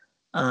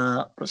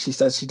 But she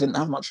says she didn't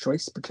have much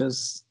choice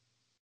because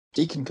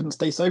Deacon couldn't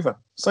stay sober.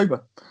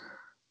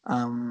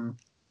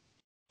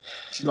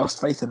 She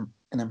lost faith in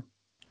him.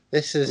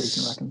 This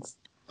is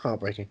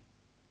heartbreaking.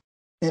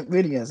 It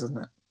really is, isn't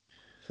it?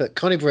 But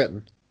Connie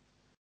Britton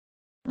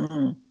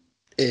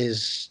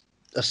is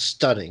a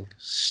stunning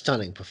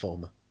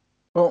performer.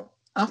 Well,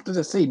 after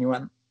the scene, you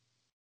went,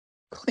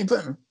 Connie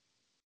Britton,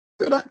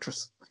 good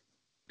actress.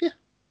 Yeah.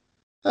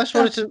 I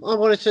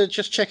wanted to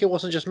just check it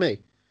wasn't just me.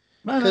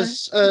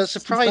 Because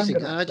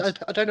surprising, I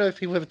don't know if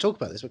people ever talk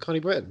about this, but Connie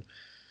Britton,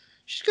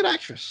 she's a good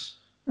actress.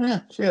 Yeah,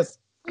 she is.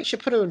 You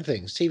should put her in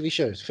things, TV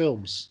shows,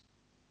 films,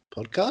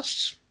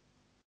 podcasts.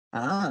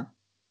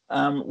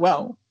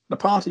 Well, the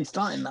party's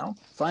starting now,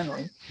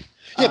 finally.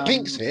 Yeah,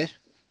 Pink's here.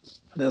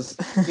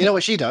 You know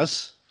what she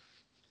does?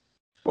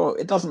 Well,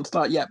 it doesn't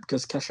start yet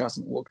because Kesha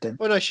hasn't walked in.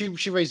 Well, no,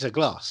 she raised her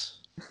glass.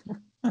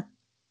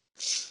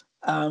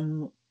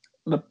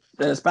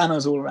 There's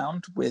banners all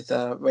around with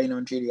Raina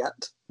and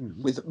Juliet.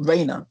 With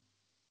Raina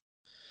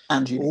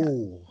and Juliet.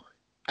 Oh,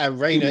 and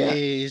Raina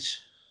is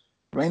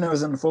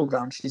in the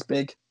foreground. She's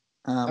big.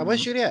 And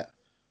where's Juliet?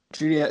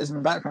 Juliet is in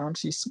the background.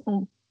 She's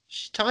small.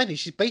 She's tiny.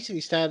 She's basically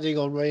standing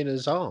on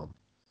Raina's arm.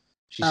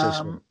 She's so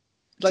small.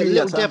 Like a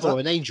little devil or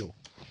an angel.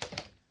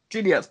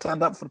 Juliet's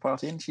turned up for the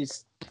party, and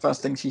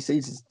first thing she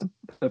sees is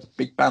the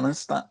big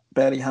banners that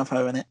barely have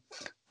her in it.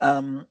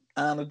 And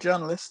a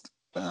journalist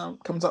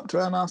comes up to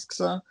her and asks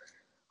her,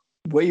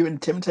 were you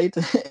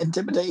intimidated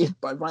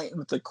by writing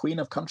with the Queen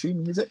of Country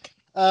Music?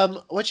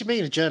 What do you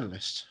mean, a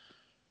journalist?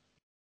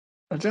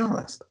 A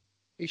journalist. Are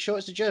you sure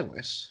it's a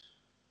journalist?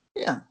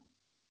 Yeah. Are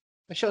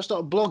you sure it's not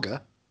a blogger?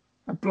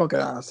 A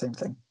blogger, same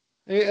thing.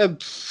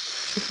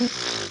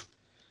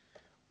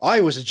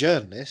 I was a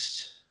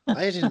journalist.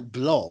 I didn't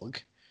blog.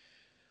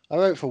 I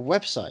wrote for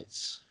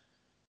websites.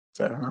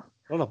 Fair enough.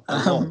 Not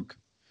a blog.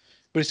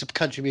 But it's a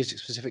country music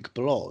specific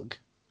blog.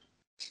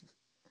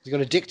 He's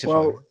got a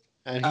dictaphone.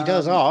 And he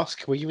does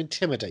ask, were you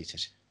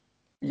intimidated?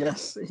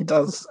 Yes, he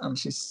does. And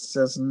she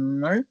says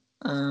no.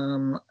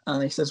 And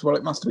he says, well,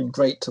 it must have been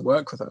great to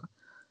work with her.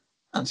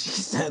 And she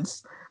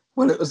says,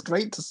 well, it was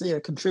great to see her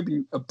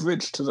contribute a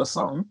bridge to the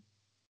song.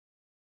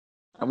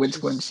 At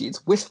which point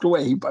she's whisked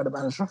away by the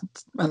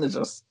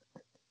managers.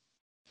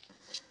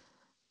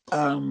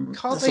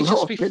 Can't they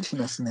just be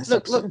bitchiness in this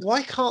episode. Look,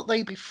 why can't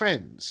they be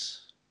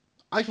friends?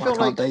 I feel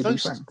like they be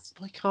friends?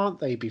 Why can't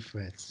they be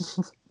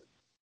friends?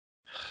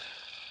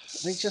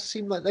 They just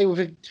seem like they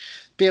would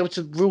be able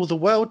to rule the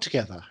world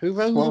together. Who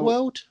rule the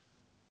world?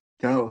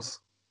 Girls.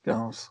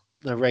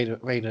 No,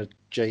 Raina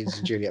James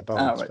and Juliet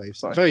Barnes.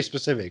 Right, very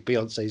specific.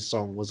 Beyonce's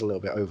song was a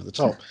little bit over the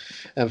top,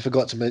 and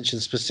forgot to mention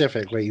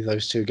specifically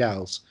those two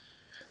gals.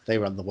 They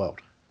run the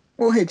world.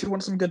 Well, hey, do you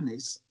want some good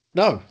news?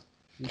 No.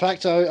 In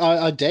fact,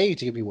 I dare you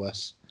to give me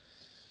worse.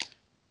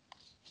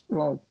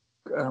 Well,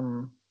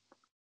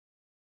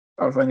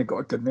 I've only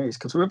got good news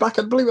because we're back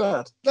at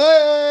Bluebird.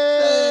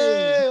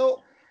 Hey!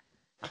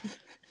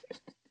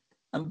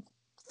 And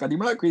Freddie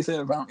Mercury's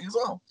here apparently as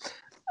well.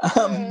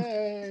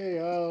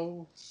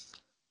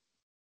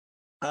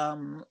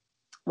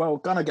 Well,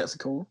 Gunnar gets a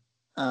call.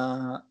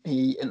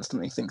 He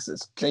instantly thinks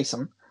it's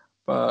Jason,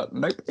 but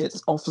nope,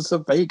 it's Officer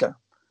Vega.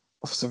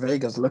 Officer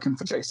Vega's looking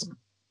for Jason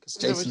because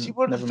Jason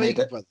never made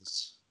it.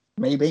 Brothers?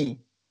 Maybe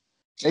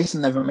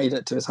Jason never made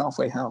it to his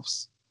halfway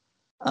house.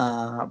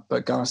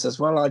 But Gunnar says,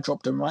 "Well, I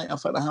dropped him right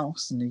off at the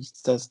house," and he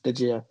says, "Did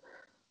you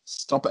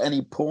stop at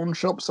any pawn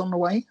shops on the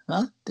way?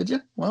 Huh? Did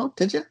you? Well,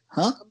 did you?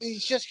 Huh?" I mean,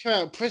 he's just come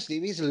out of prison.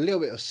 He needs a little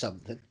bit of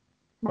something.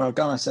 Well,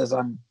 Gunnar says,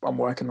 I'm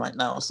working right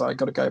now, so I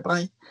got to go.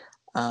 Bye.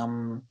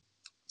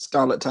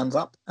 Scarlett turns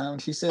up, and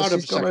she says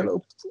she's got a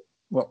little...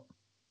 What?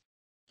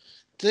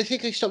 Do they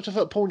think he stopped off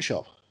at a pawn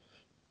shop?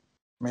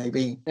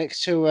 Maybe.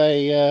 Next to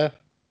a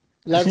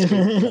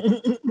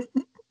landscape.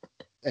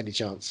 Any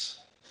chance?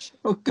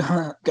 Well,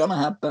 Gunnar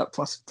had that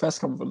press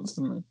conference,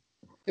 didn't he?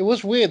 It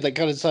was weird that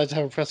Gunnar decided to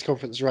have a press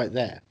conference right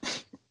there.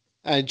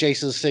 And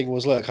Jason's thing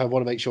was, look, I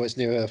want to make sure it's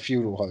near a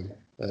funeral home.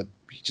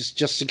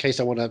 Just in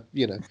case I want to,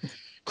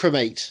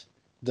 cremate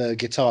the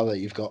guitar that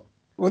you've got.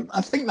 Well,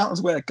 I think that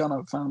was where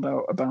Gunnar found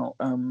out about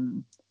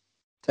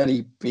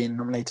Teddy being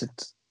nominated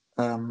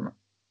for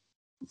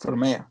the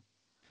mayor.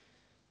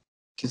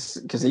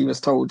 Because he was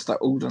told that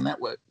all the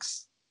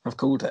networks have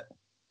called it.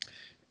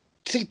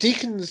 I think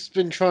Deacon's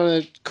been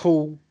trying to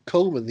call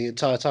Coleman the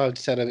entire time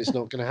to tell him it's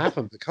not going to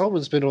happen. But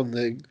Coleman's been on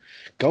the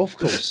golf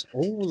course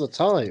all the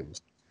time.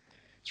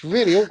 It's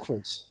really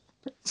awkward.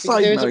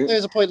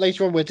 There's a point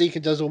later on where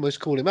Deacon does almost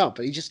call him out,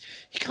 but he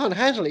can't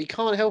handle it. He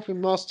can't help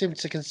him ask him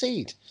to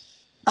concede.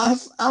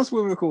 As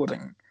we're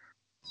recording,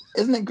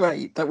 isn't it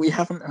great that we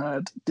haven't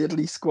heard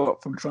diddly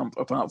squat from Trump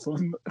apart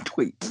from a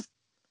tweet?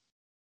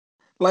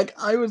 Like,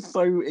 I was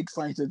so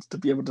excited to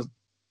be able to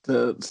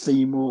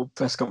see more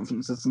press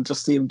conferences and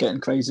just see him getting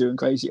crazier and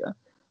crazier.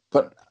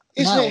 But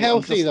isn't it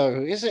healthy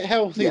though? Is it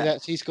healthy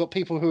that he's got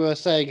people who are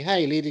saying,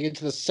 "Hey, leading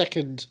into the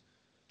second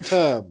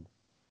term"?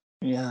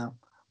 Yeah,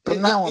 but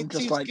now I'm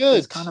just like,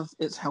 good.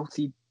 It's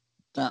healthy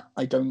that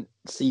I don't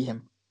see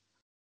him.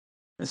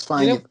 It's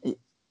fine. He's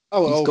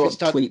got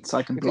tweets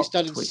I can block. If it's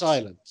done in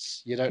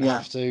silence, you don't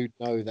have to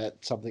know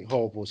that something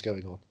horrible is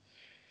going on.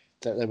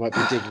 That they might be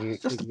digging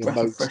a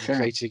moat and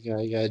creating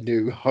a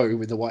new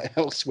home in the White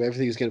House where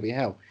everything is going to be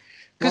hell.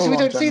 Because we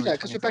don't see that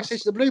because we're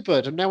backstage at the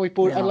Bluebird, and now we've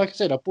brought. And like I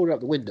said, I've brought out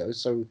the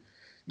windows, so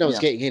no one's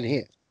getting in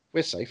here.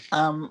 We're safe.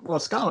 Well,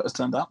 Scarlett has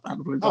turned up at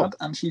the Bluebird,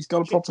 and she's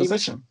got a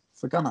proposition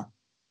for Gunnar.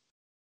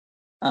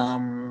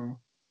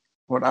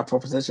 What that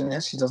proposition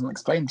is, she doesn't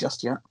explain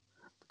just yet,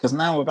 because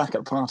now we're back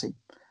at the party,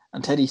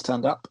 and Teddy's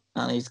turned up,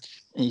 and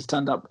he's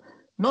turned up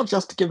not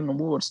just to give an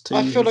awards to.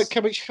 I feel like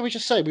can we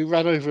just say we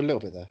ran over a little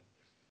bit there.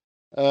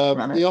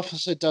 The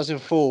officer does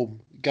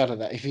inform Gunnar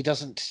that if he's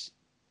not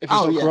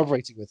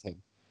corroborating with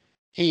him,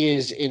 he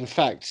is in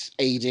fact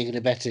aiding and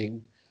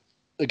abetting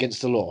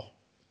against the law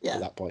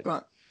at that point.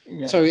 But,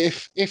 so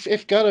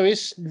if Gunnar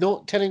is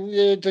not telling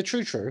the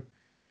true,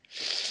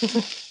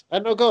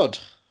 and no good.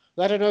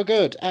 That are no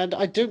good. And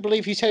I don't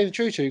believe he's telling the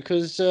truth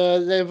because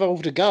they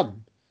involved a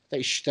gun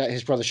that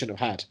his brother shouldn't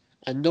have had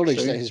and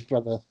knowledge that his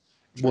brother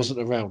wasn't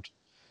around.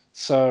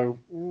 So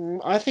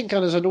I think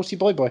Gunnar's a naughty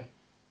boy.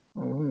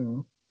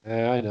 Mm.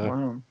 Yeah, I know.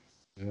 Wow.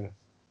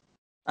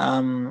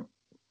 Yeah.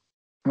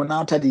 Well,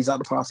 now Teddy's at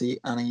the party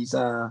and he's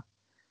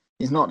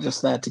not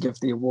just there to give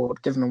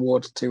an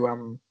award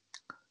to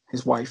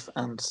his wife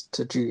and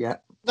to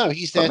Juliet. No,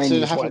 he's there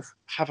to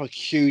have a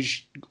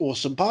huge,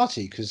 awesome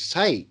party because,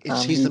 hey,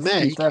 he's the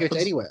mayor. He can go to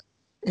anywhere.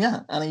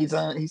 Yeah, and he's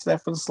there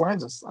for the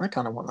sliders. I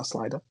kind of want a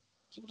slider.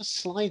 You want a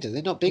slider?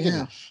 They're not big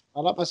enough. I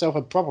like myself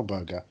a proper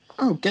burger.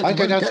 Oh, I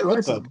go down to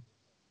Redbird.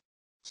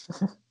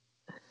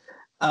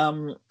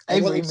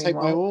 Avery, take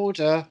my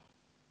order.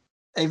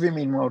 Avery,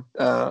 meanwhile,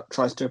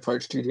 tries to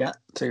approach Juliet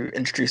to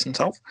introduce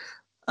himself.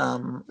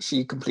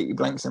 She completely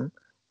blanks him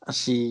as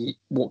she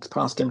walks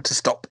past him to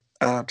stop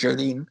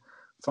Jolene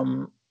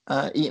from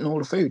eating all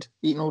the food,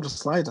 eating all the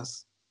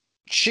sliders.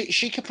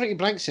 She completely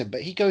blanks him,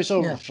 but he goes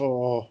on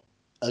for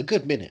a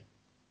good minute.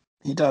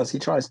 He does. He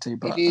tries to,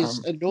 but it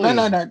is annoying.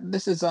 No.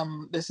 This is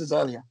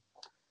earlier.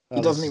 He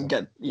doesn't even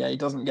get. Yeah, he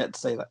doesn't get to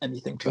say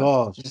anything. To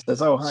God, her. He just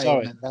says, "Oh, hi."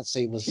 Sorry, that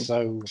scene was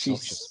so. She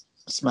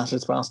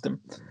smashes past him.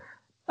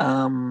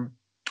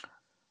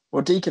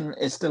 Well, Deacon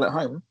is still at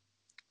home.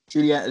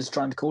 Juliet is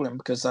trying to call him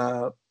because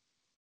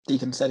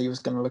Deacon said he was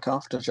going to look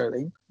after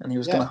Jolene and he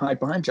was going to hide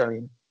behind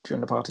Jolene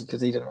during the party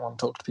because he didn't want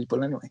to talk to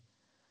people anyway.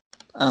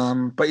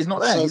 But he's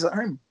not there. He's at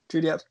home.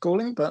 Juliet's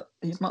calling, but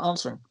he's not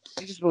answering.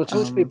 He just want to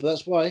talk to people.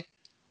 That's why.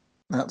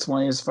 That's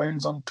why his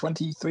phone's on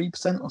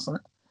 23% or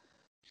something.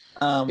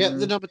 Yeah,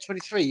 the number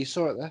 23. You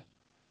saw it there.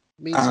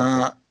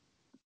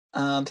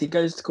 And he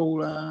goes to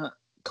call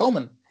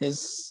Coleman.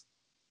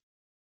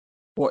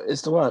 What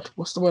is the word?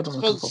 What's the word?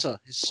 Sponsor.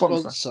 His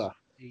sponsor.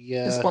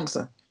 His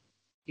sponsor.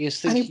 He is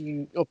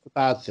thinking of the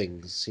bad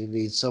things. He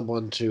needs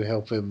someone to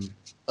help him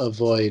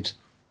avoid.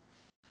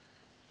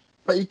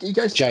 But he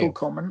goes to call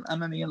Coleman,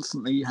 and then he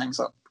instantly hangs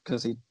up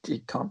because he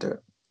can't do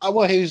it.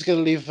 Well, he was going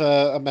to leave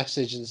a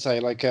message and say,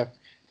 like,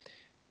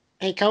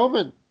 hey,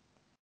 Coleman,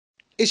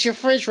 is your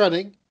fridge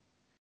running?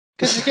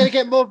 Because he's going to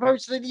get more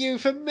votes than you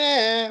for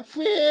mayor.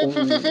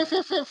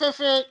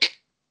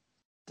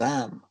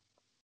 Damn.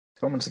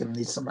 Coleman's going to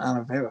need some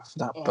aloe vera for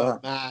that burn.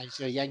 Man, he's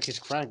going to yank his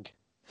crank.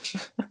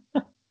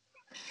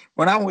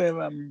 Well, now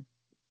we're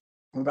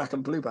back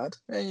on Bluebird.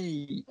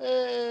 Hey.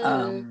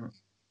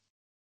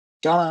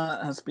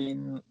 Gunnar has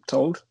been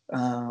told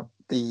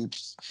the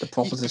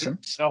proposition.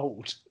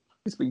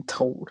 He's been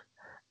told.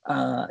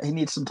 He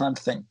needs some time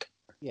to think.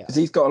 Yeah. Because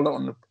he's got a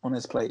lot on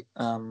his plate.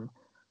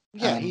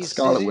 He's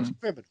criminal.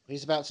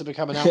 He's about to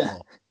become an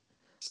outlaw.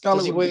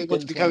 Does he want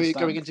to be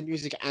going into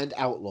music and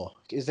outlaw?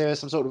 Is there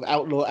some sort of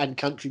outlaw and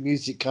country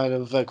music kind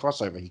of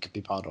crossover he could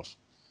be part of?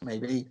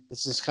 Maybe.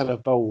 This is kind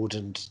of bold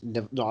and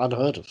not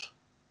unheard of.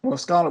 Well,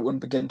 Scarlett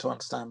wouldn't begin to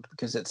understand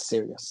because it's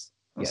serious.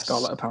 And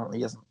Scarlett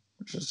apparently isn't,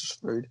 which is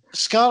just rude.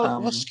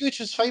 Scarlett,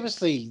 Scooter's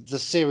famously the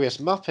serious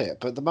Muppet,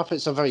 but the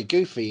Muppets are very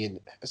goofy,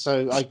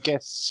 so I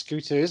guess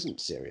Scooter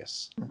isn't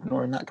serious.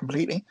 Ignoring that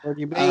completely. What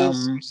do you mean?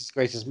 Scooter's the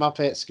greatest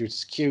Muppet.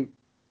 Scooter's cute.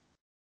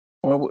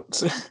 Well,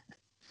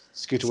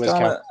 Scooter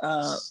wears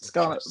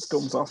Scarlett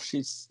storms off.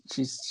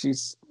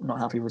 She's not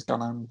happy with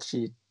Gunnar,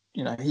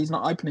 and he's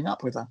not opening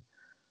up with her.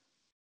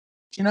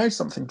 She knows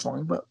something's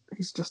wrong, but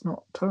he's just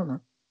not telling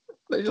her.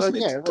 They just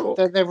need to talk.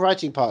 They're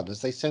writing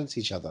partners. They sense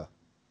each other.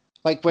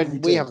 Like when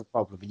we have a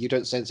problem and you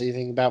don't sense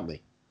anything about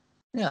me.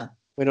 Yeah.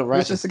 We're not writing.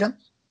 Who's this again?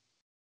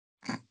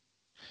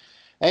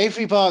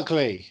 Avery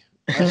Barkley.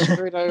 I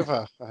screwed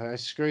over. I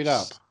screwed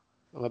up.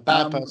 I'm a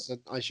bad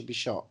person. I should be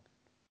shot.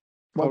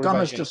 Well,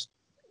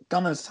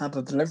 Gunner's had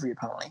a delivery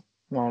apparently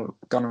while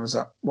Gunner was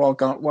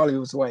while he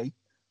was away.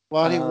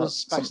 While he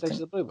was backstage at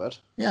the Bluebird.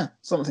 Yeah,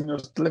 something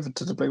was delivered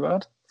to the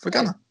Bluebird for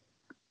Gunner.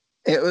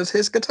 It was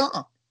his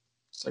guitar.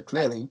 So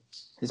clearly,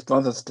 his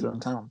brother's still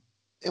in town.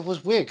 It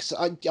was weird because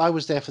I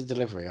was there for the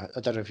delivery. I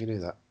don't know if you knew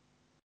that.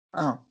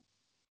 Oh.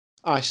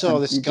 I saw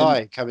this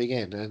guy coming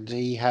in, and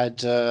he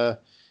had a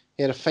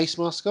face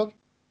mask on.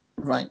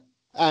 Right.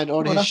 And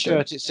on his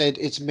shirt it said,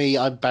 "It's me,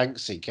 I'm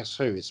Banksy." Guess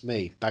who? It's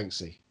me,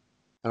 Banksy.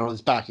 And on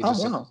his back it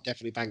just said,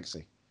 "Definitely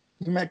Banksy."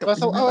 I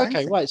thought,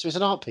 okay, right, so it's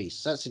an art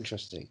piece. That's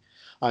interesting.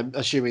 I'm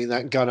assuming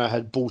that Gunnar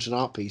had bought an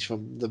art piece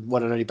from the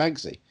one and only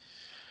Banksy.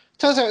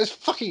 Turns out it's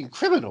fucking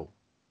criminal.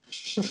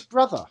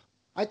 Brother,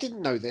 I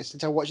didn't know this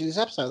until watching this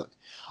episode.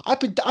 I've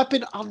been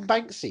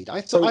unbanksied.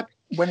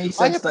 When he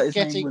said that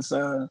his name was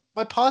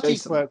my party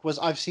Jason. quirk was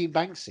I've seen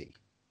Banksy,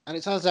 and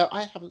it turns out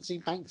I haven't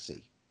seen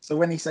Banksy. So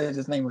when he said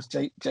his name was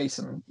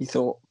Jason, he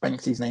thought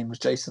Banksy's name was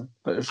Jason,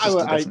 but it was just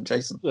a different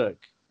Jason. Look,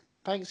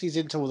 Banksy's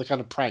into all the kind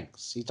of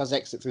pranks. He does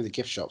exit through the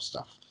gift shop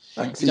stuff.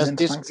 He does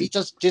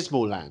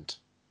Dismalland.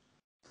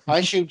 I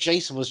assume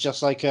Jason was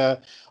just like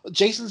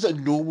Jason's a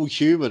normal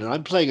human, and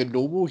I'm playing a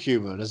normal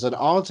human. As an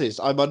artist,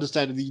 I'm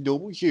understanding the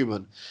normal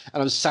human,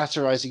 and I'm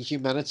satirizing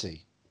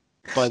humanity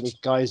by the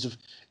guise of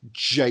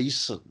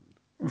Jason.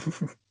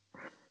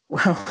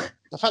 Well,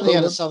 the fact that he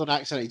had a southern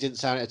accent, he didn't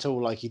sound at all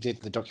like he did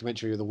in the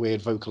documentary with a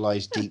weird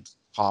vocalized deep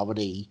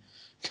harmony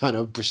kind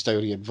of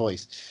Bristolian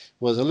voice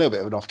was a little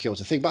bit of an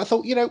off-kilter thing. But I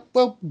thought,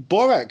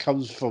 Borat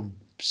comes from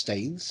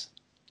Staines.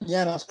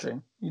 Yeah, that's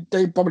true.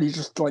 They probably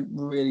just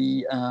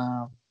really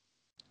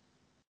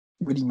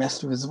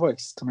messed with his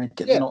voice to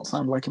make it not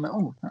sound like him at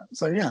all.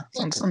 So yeah,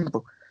 it's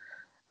understandable.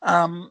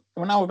 Well,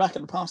 now we're back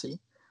at the party.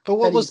 But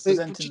what was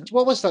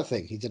that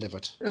thing he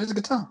delivered? It was a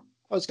guitar.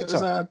 Oh, it's a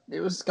guitar. It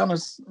was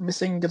Gunner's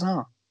missing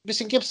guitar.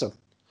 Missing Gibson.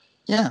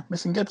 Yeah,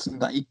 missing Gibson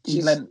that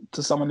he lent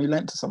to someone who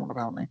lent to someone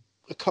apparently.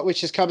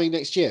 Which is coming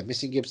next year.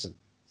 Missing Gibson.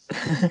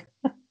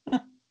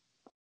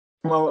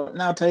 Well,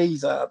 now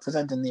Tay's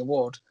presenting the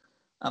award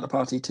at the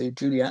party to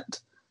Juliet.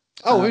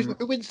 Oh,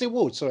 who wins the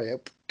award? Sorry,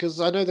 because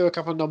I know there were a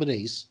couple of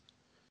nominees.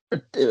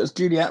 It was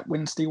Juliet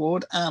wins the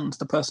award, and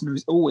the person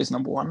who's always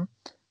number one,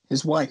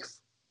 his wife.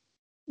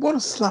 What a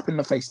slap in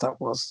the face that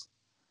was.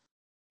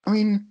 I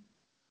mean,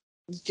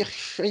 yeah,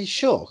 are you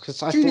sure? Because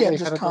Juliet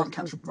just can't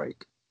catch a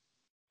break.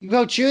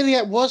 Well,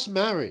 Juliet was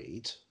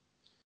married.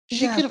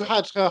 She could have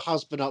had her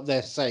husband up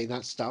there saying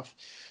that stuff,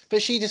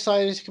 but she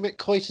decided to commit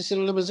coitus in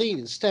a limousine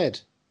instead.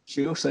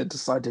 She also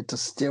decided to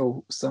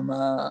steal some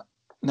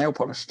nail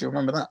polish. Do you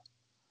remember that?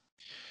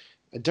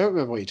 I don't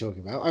remember what you're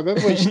talking about. I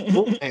remember when she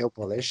bought nail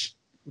polish,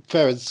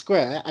 fair and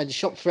square, and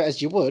shopped for it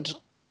as you would.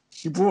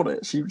 She bought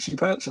it. She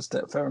purchased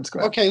it fair and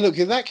square. Okay, look,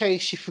 in that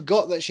case, she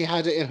forgot that she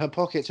had it in her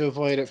pocket to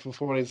avoid it from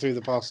falling through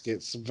the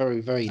basket's very,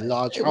 very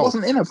large hole. It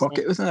wasn't in her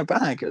pocket. It was in her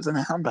bag. It was in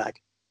her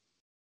handbag.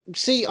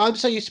 See, I'm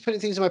so used to putting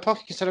things in my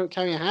pocket because I don't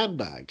carry a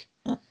handbag.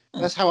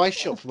 That's how I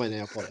shop for my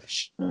nail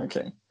polish.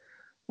 Okay.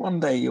 One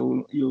day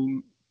you'll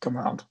come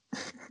round.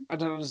 I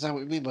don't understand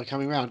what you mean by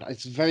coming round.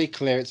 It's very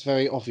clear. It's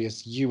very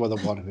obvious. You are the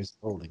one who is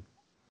rolling.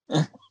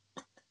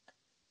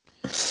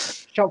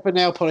 Shop for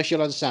nail polish.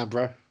 You'll understand,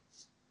 bro.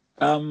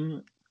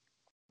 Well,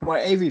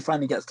 Avery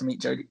finally gets to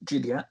meet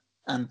Juliet,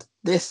 and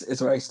this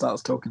is where he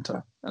starts talking to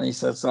her. And he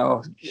says,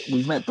 "Oh,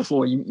 we've met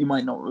before. You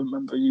might not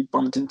remember. You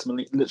bumped into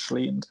me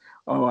literally, and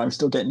I'm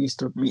still getting used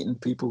to meeting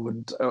people.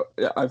 And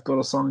I've got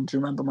a song. Do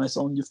you remember my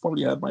song? You've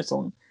probably heard my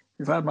song.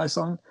 You've heard my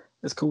song.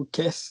 It's called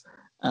Kiss."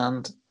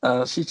 And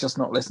she's just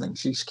not listening.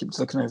 She just keeps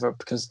looking over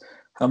because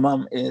her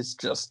mum is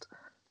just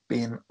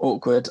being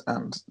awkward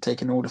and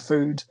taking all the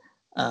food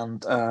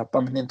and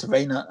bumping into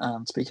Raina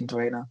and speaking to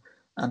Raina.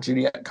 And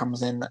Juliet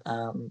comes in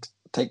and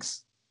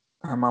takes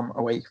her mum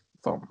away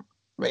from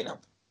Raina.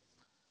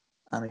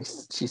 And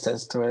she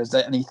says to her, "Is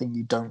there anything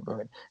you don't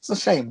ruin?" It's a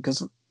shame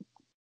because,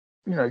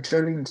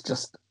 Jolene's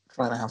just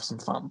trying to have some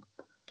fun.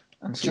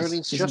 And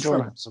Jolene's just trying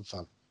to have some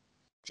fun.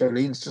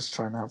 Jolene's just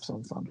trying to have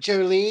some fun.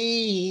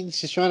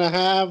 Jolene's just trying to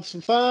have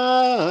some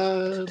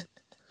fun.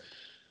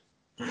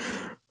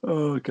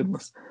 Oh,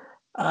 goodness.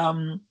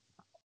 Jolene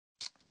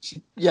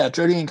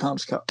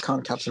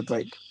can't catch a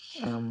break.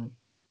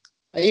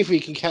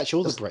 Avery can catch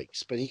all the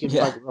breaks, but he can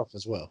bugger off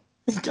as well.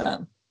 He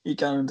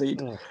can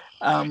indeed. Well,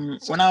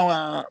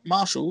 now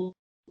Marshall,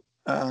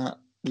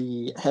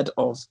 the head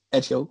of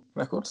Edge Hill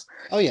Records,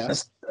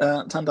 has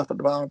turned up at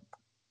the bar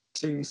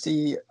to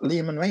see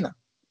Liam and Raina.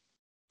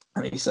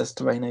 And he says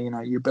to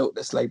Raina, you built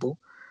this label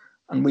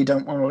and we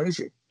don't want to lose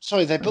you.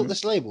 Sorry, they built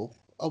this label?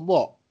 On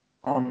what?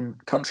 On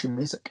country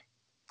music.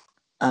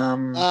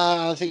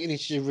 I think you need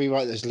to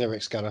rewrite those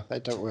lyrics, Gunnar.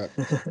 They don't work.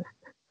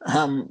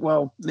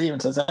 Well,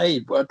 Liam says, "Hey,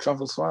 word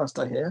travels fast,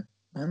 I hear."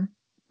 And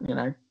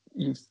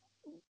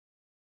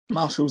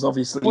Marshall's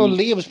obviously. Well,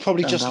 Liam's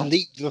probably just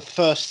leaked the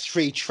first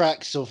 3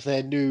 tracks of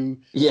their new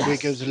 "We're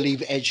Going to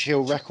Leave Edge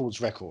Hill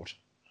Records" record.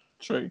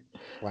 True.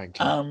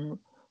 Wanker.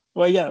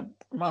 Well, yeah,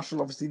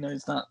 Marshall obviously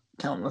knows that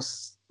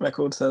Countless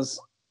Records has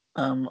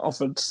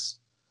offered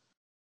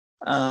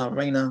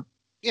Raina.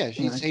 Yeah,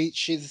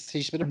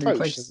 he's been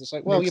approached. It's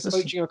like, well, you're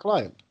poaching a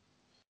client.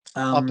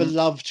 Our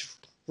beloved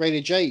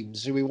Raina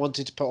James, who we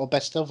wanted to put our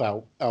best of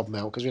album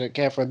out because we don't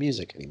care for her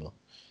music anymore.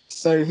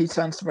 So he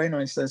turns to Raina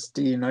and says,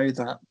 "Do you know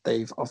that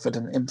they've offered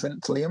an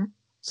imprint to Liam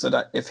so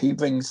that if he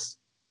brings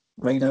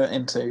Raina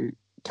into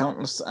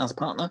Countless as a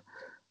partner,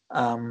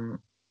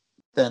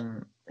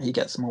 then he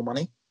gets more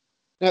money?"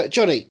 Now,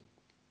 Johnny,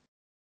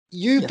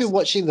 you've been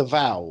watching The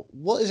Vow.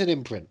 What is an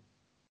imprint?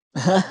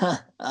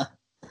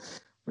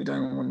 We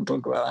don't want to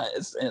talk about that.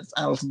 It's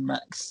Alison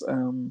Mack's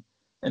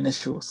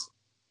initials.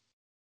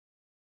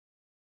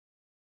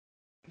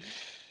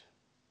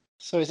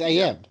 So it's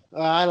AM.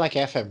 I like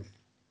FM.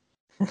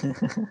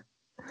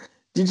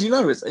 Did you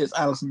know it's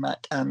Alison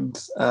Mack and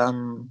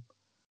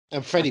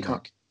Freddie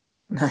Mac?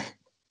 No, I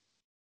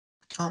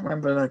can't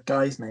remember the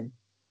guy's name.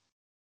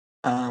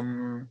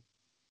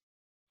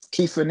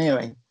 Keith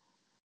Raniere.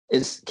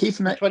 It's Keith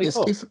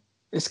Raniere.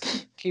 It's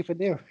Keith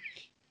Raniere.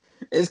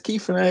 It's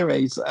Keith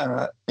Raniere's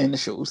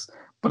initials,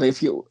 but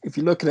if you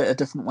look at it a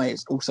different way,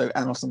 it's also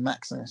Alison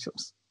Mack's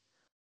initials.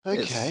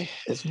 Okay,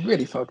 it's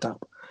really fucked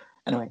up.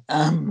 Anyway,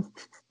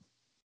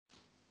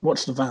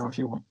 watch The Vow if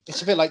you want.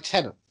 It's a bit like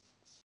Tenet.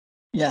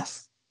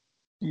 Yes,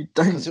 you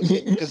don't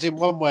because in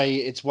one way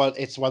it's one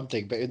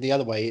thing, but in the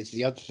other way it's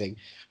the other thing,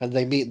 and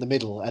they meet in the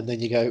middle, and then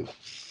you go,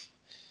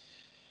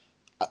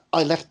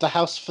 "I left the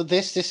house for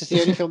this. This is the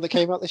only film that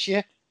came out this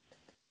year."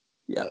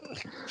 Yeah.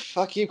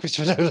 Fuck you,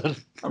 Christopher Nolan.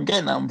 I'm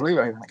getting that on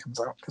Blu-ray when it comes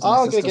out.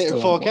 I'm going to get it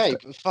in 4K,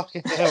 but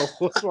fucking hell,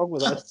 what's wrong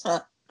with us?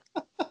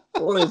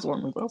 What is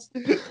wrong with us?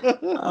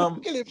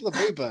 I'm getting it for the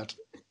Bluebird.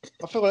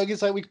 I feel like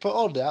it's like we can put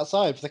on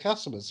outside for the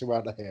customers who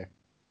aren't here.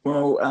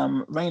 Well,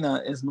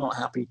 Raina is not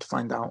happy to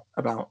find out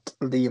about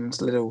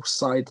Liam's little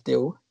side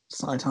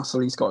hustle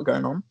he's got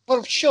going on.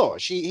 Well, sure,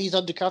 he's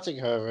undercutting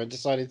her and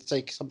decided to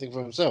take something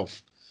for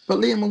himself.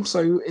 But Liam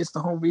also is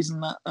the whole reason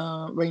that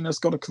Raina's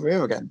got a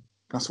career again.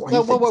 That's what he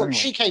thinks. Well, anyway.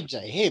 She came to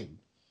him.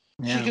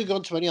 Yeah. She could have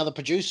gone to any other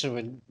producer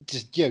and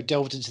just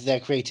delved into their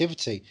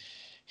creativity.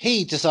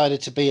 He decided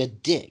to be a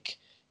dick.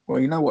 Well,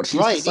 you know what she's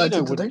decided to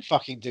do? Wouldn't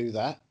fucking do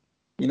that.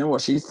 You know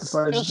what she's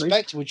decided to do?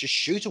 Spector would just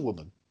shoot a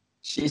woman.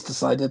 She's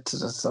decided to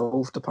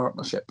dissolve the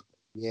partnership.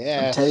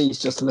 Yeah. And Teddy's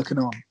just looking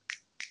on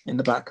in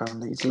the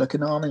background. He's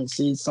looking on and he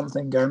sees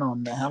something going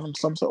on. They're having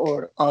some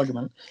sort of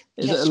argument.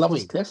 Is it a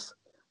lover's cliff?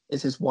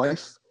 Is his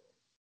wife,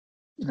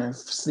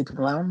 sleeping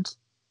around?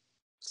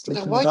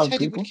 Now, why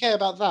Teddy would care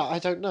about that, I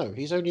don't know.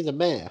 He's only the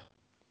mayor.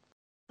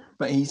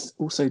 But he's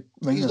also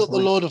He's not the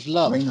Lord of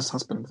Love. Raina's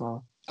husband,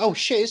 father. Oh,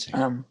 shit, is he?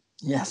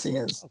 Yes, he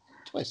is.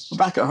 Twist.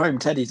 Back at home,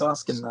 Teddy's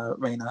asking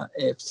Raina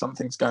if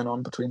something's going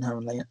on between her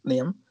and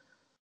Liam.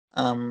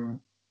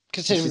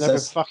 Considering they've been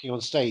fucking on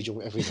stage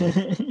or everything.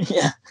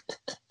 Yeah.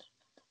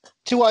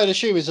 To what I'd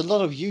assume is a lot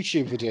of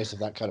YouTube videos of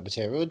that kind of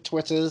material, and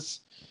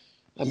Twitters,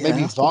 and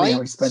maybe Vine.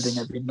 He's spending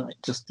every night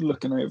just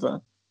looking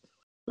over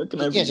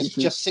Yeah,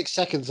 just 6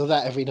 seconds of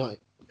that every night.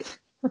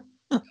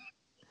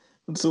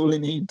 That's all he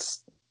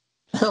needs.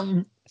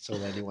 That's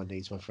all anyone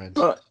needs, my friend.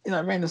 But,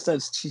 Raina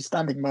says she's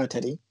standing by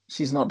Teddy.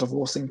 She's not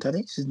divorcing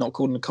Teddy. She's not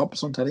calling the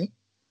cops on Teddy.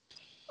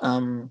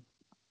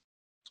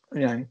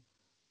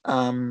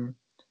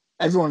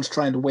 Everyone's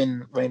trying to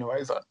win Raina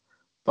over,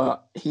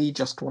 but he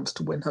just wants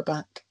to win her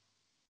back.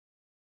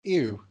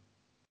 Ew.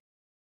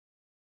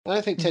 I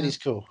don't think Teddy's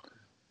cool.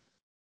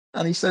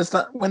 And he says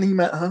that when he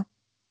met her,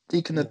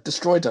 Deacon had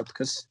destroyed her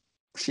because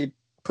she'd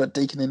put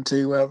Deacon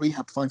into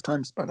rehab 5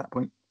 times by that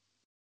point.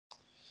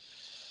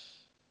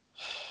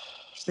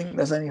 Do you think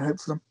there's any hope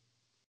for them?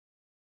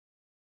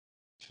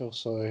 I feel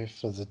sorry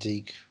for the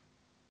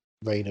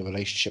Deke-Raina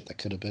relationship that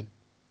could have been.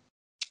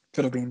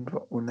 Could have been,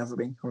 but will never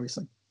be,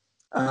 obviously.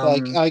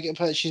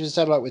 She's been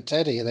said like with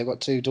Teddy, and they've got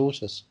 2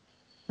 daughters.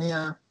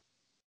 Yeah.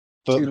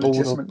 But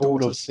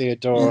born of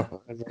Theodora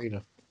and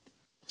Raina.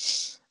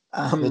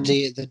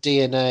 The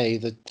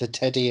DNA, the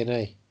Teddy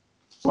DNA.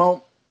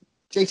 Well,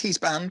 JT's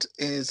band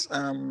is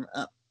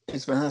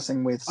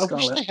rehearsing with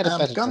Scarlett,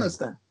 and Gunner's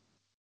there.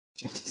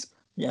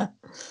 Yeah.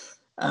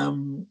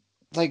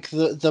 Like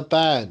the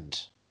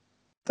band.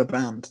 The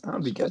band, that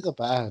would be good. The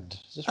band,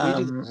 just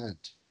really the band.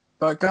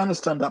 But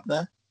Gunner's turned up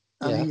there,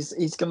 and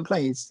he's going to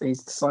play. He's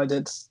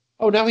decided.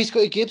 Oh, now he's got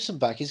his Gibson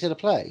back. He's going to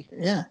play.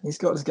 Yeah, he's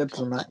got his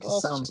Gibson back.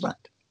 His sound's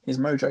back. His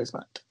mojo's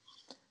back.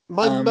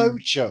 My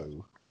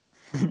mojo.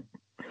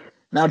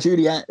 Now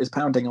Juliet is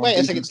pounding on. Wait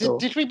a second.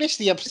 Did we miss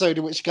the episode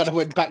in which Gunner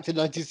went back to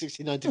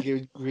 1969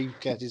 to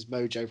get his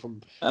mojo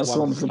from? That's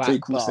one of the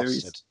prequel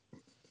series.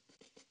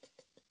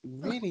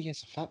 Really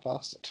is a fat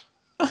bastard.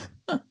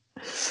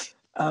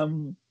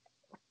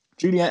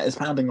 Juliet is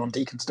pounding on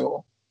Deacon's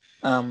door.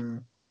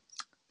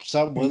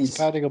 Someone's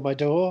pounding on my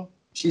door.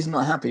 She's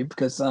not happy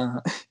because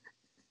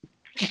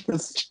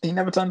he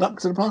never turned up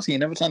to the party. He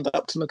never turned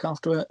up to look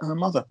after her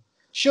mother.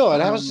 Sure,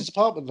 and how was his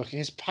apartment looking?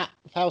 His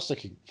house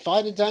looking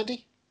fine and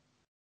dandy?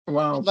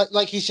 Well,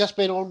 like he's just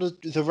been on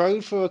the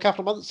road for a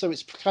couple of months, so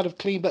it's kind of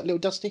clean but a little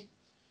dusty.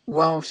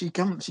 Well, she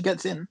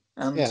gets in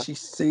and she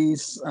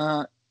sees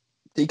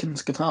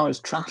Deacon's guitar is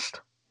trashed.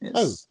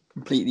 It's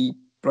completely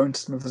blown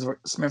to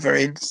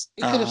smithereens.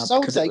 He could have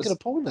sold that. He could have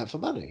pawned that for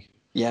money.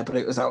 Yeah, but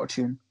it was out of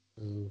tune.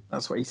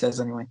 That's what he says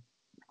anyway.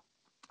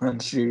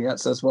 And Juliet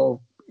says,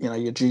 "Well,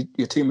 you're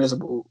too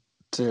miserable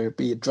to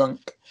be a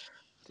drunk."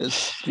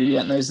 Because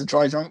Juliet knows the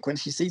dry drunk when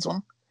she sees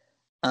one.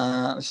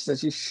 She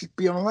says you should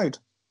be on the road.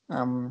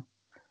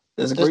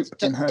 There's a group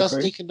in her Does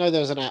crew. Deacon know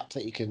there's an app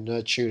that you can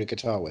tune a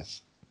guitar with?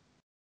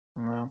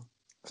 Well,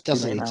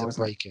 doesn't need to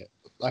break it.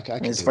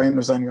 His phone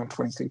was only on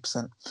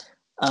 23%.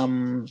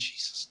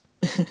 Jesus.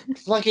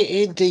 Plug it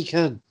in,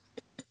 Deacon.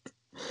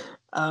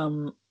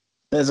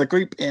 There's a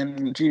group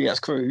in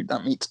Juliet's crew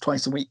that meets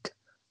twice a week.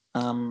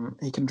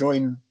 He can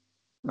join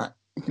that.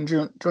 He can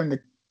join the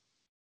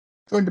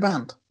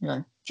band.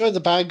 Join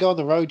the band, go on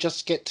the road,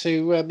 just get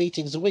 2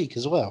 meetings a week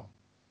as well.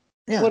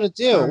 Yeah. What a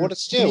deal! What a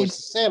steal! It's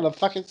the sale of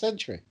fucking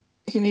century.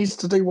 He needs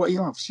to do what he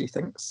loves. She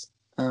thinks.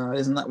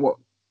 Isn't that what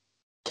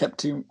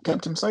kept him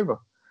sober?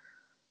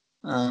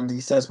 And he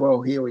says,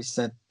 well, he always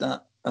said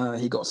that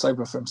he got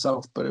sober for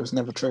himself, but it was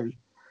never true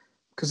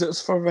because it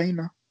was for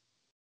Raina.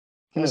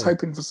 He was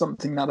hoping for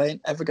something that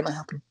ain't ever going to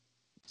happen.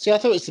 See, I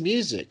thought it's the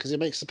music because it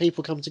makes the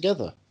people come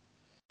together.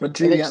 But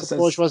Juliet says, the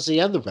bourgeoisie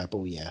and the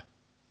rebel, yeah.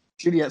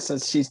 Juliet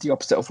says she's the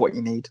opposite of what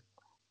you need.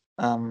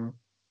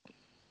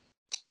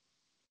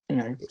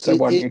 So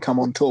why don't you come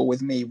on tour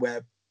with me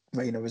where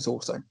Raina is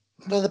also?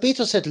 Well, the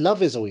Beatles said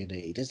love is all you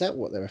need. Is that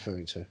what they're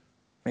referring to?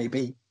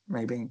 Maybe.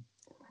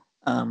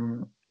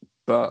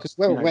 But because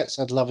Wet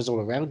said love is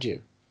all around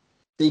you.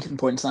 Deacon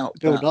points out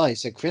Bill Nye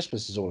said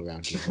Christmas is all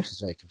around you, which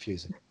is very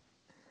confusing.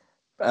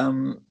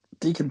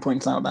 Deacon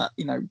points out that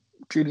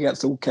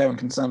Juliet's all care and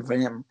concern for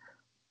him,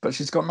 but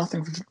she's got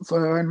nothing for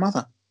her own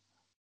mother.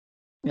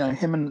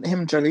 Him and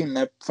Jolene,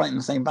 they're fighting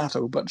the same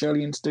battle, but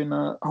Jolene's doing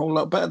a whole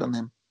lot better than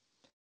him.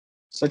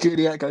 So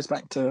Juliet goes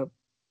back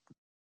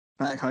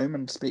home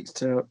and speaks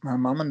to her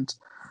mum and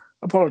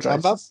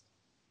apologises.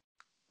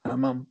 Her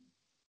mum.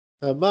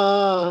 Her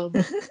mum.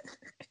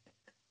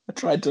 I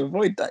tried to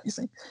avoid that, you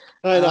see.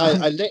 I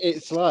let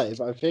it slide,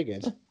 but I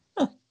figured.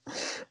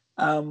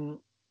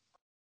 Well,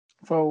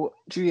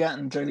 Juliet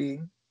and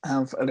Jolene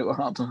have a little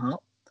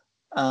heart-to-heart.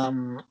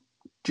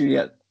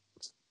 Juliet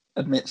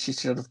admits she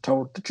should have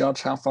told the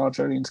judge how far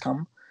Jolene's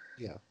come.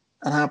 Yeah.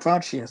 And how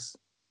proud she is.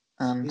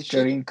 And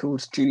Jolene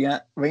calls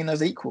Juliet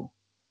Raina's equal.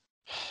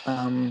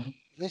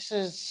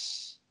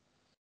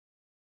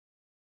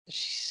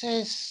 She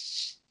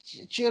says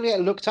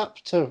Juliet looked up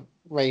to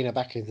Raina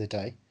back in the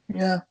day.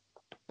 Yeah.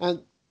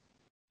 And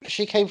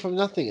she came from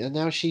nothing, and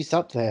now she's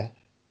up there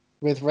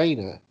with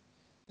Raina.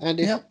 And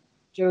if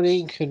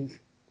Jolene can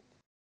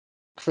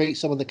create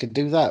someone that can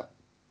do that,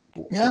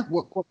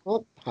 what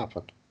can't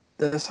happen?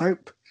 There's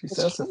hope, she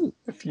says.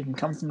 If you can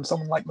come from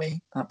someone like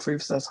me, that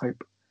proves there's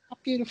hope. How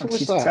beautiful and is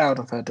she's that? She's proud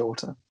of her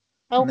daughter.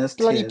 How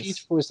bloody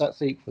beautiful is that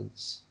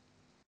sequence?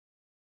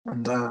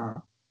 And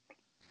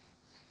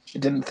she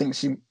didn't think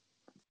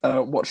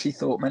what she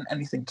thought meant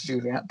anything to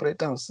Juliet, but it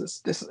does.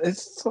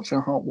 It's such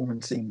a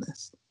heartwarming scene.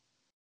 It's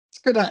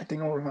good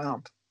acting all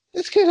around.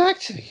 It's good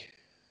acting.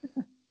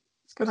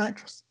 It's good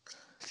actress.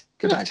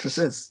 Good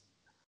actresses.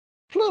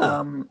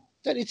 Plural.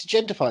 Don't need to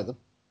gentrify them.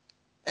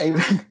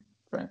 Avery,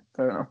 fair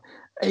enough.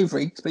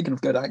 Avery, speaking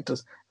of good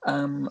actors,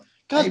 God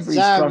Avery's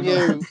damn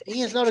you!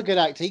 He is not a good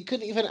actor. He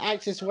couldn't even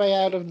act his way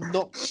out of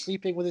not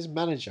sleeping with his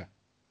manager.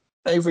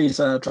 Avery's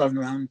driving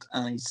around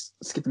and he's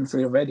skipping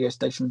through the radio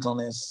stations on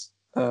his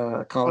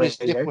car on his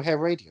nipple hair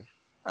radio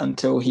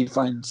until he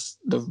finds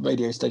the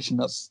radio station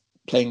that's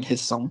playing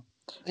his song.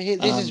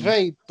 This is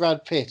very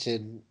Brad Pitt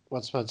in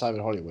Once Upon a Time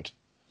in Hollywood.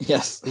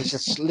 Yes. He's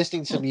just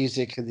listening to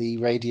music and the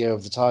radio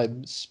of the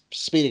time,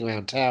 speeding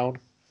around town.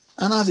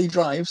 And as he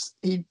drives,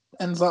 he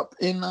ends up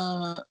in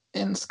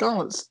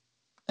Scarlett's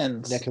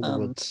neck of the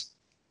woods.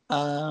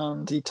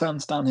 And he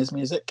turns down his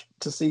music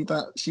to see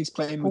that she's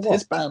playing with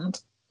his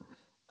band,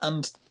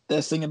 and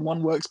they're singing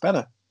One Works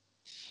Better.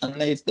 And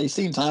they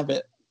seem to have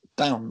it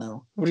down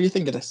now. What do you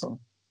think of this song?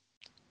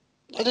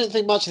 I don't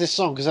think much of this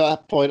song, because at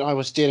that point I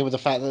was dealing with the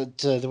fact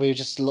that we were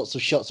just lots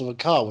of shots of a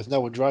car with no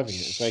one driving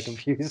it. It's very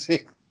confusing.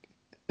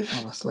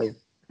 Honestly.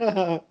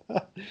 I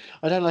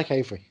don't like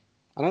Avery.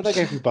 I don't like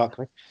Avery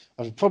Buckley.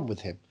 I have a problem with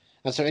him.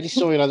 And so any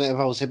storyline that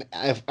involves him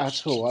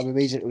at all, I'm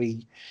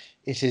immediately...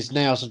 It is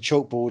nails on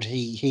chalkboard.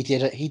 He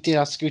did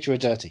our Scooter a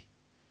dirty.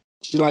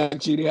 Do you like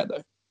Juliet,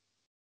 though?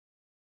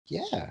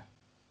 Yeah.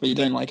 But you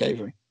don't like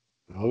Avery?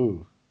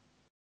 No.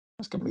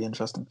 That's going to be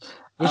interesting.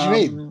 What do you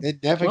mean? They're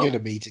never going to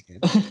meet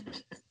again.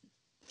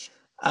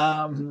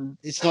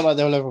 It's not like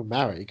they'll ever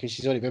marry, because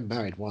she's already been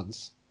married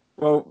once.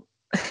 Well,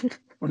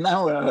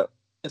 now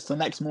it's the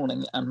next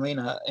morning, and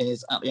Raina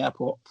is at the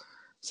airport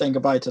saying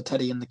goodbye to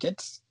Teddy and the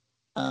kids.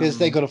 Because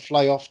they got to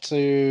fly off to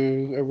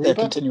Aruba? They're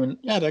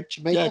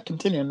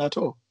continuing their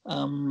tour.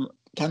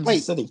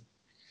 Kansas City.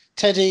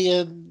 Teddy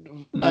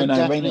and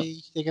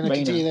Daphne, they're going to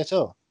continue their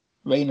tour?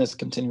 Raina's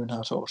continuing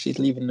her tour. She's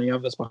leaving the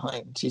others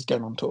behind. She's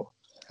going on tour.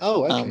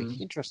 Oh, okay.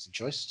 Interesting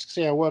choice.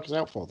 See how it works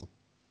out for them.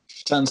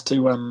 She turns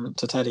to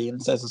Teddy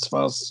and says, as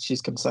far as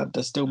she's concerned,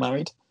 they're still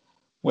married,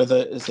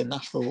 whether it's in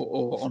Nashville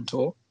or on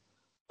tour.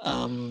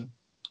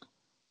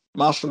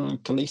 Marshall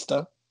and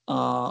Kalista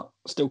are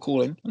still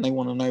calling, and they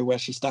want to know where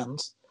she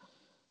stands.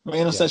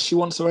 Raina says she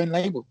wants her own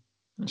label,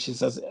 and she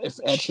says if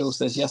Ed Hill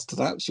says yes to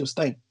that, she'll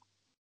stay.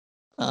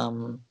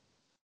 And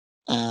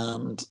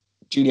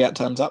Juliet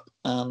turns up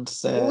and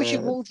says,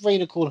 what would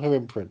Raina call her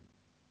imprint?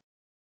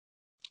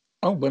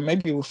 Oh, well,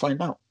 maybe we'll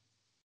find out.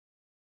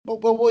 Well,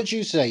 what would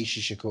you say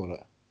she should call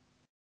it?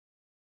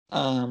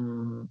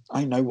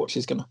 I know what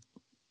she's gonna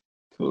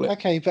call it.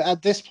 Okay, but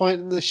at this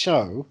point in the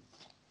show,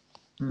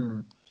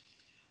 the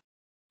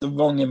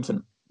wrong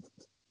infant.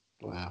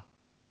 Wow.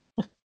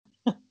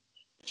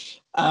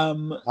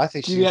 I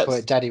think she's gonna call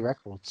it Daddy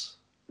Records.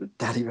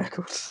 Daddy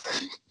Records.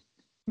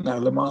 No,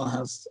 Lamar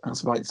has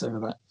rights over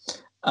that.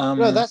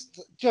 No, that's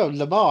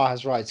Lamar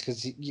has rights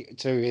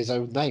to his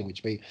own name,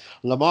 which would be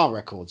Lamar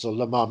Records or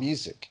Lamar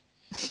Music.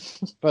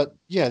 But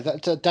yeah,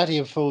 that Daddy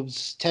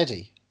informs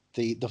Teddy,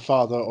 the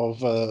father of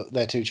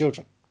their two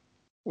children.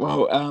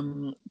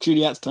 Well,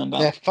 Juliet's turned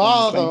up. Their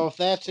father of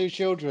their two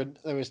children.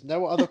 There is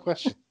no other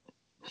question.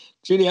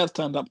 Juliet's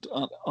turned up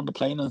on the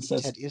plane and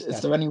says,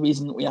 "Is there any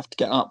reason that we have to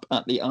get up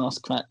at the arse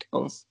crack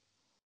of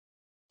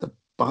the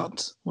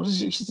butt?" What is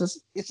it? She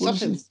says it's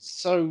something.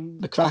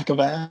 The crack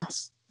of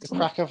ass. The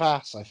crack of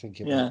ass, I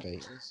think it would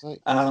be. It's like,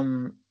 I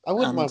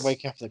wouldn't mind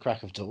waking up at the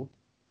crack of dawn.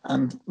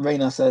 And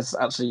Raina says,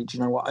 actually, do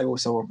you know what? I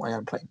also want my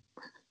own plane.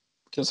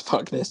 Because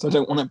fuck this. I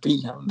don't want to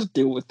be having to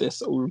deal with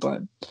this all the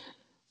time.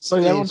 So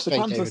they're on to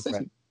Kansas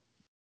City.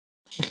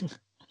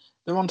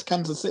 They're on to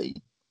Kansas City.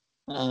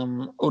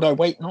 Although,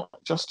 wait, not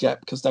just yet,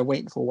 because they're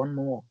waiting for one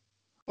more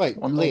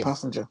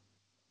passenger.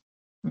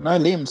 No,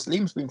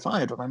 Liam's been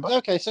fired, remember?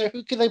 Okay, so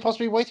who could they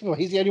possibly be waiting for?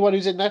 He's the only one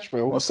who's in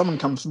Nashville. Well, someone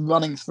comes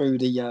running through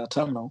the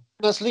terminal.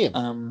 That's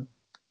Liam.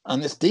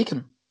 And it's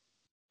Deacon.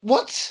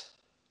 What?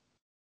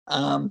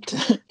 And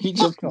he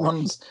just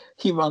runs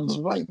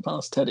right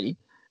past Teddy.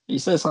 He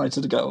says hi to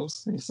the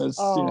girls. He says,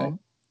 I'll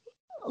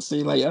see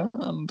you later,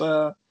 and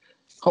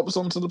hops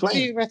onto the plane.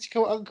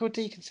 Theoretical Uncle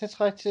Deacon says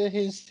hi to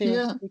his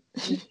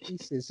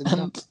pieces and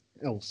nothing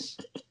else.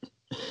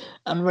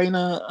 And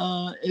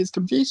Raina is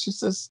confused. She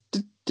says,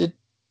 Did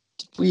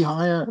we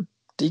hire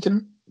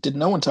Deacon? Did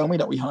no one tell me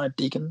that we hired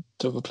Deacon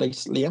to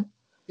replace Liam?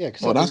 Yeah,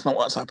 that's not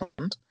what's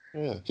happened.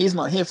 Yeah. He's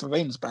not here for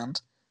Raina's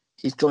band.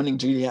 He's joining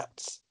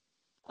Juliet's.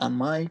 And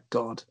my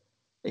God,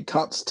 it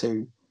cuts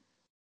to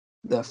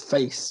the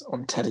face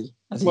on Teddy.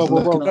 As he's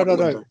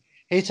no.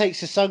 He takes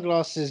his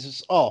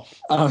sunglasses off.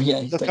 Oh,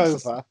 yeah. Look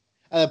over.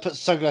 And then puts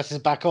sunglasses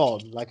back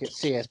on, like it's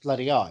CS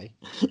bloody eye.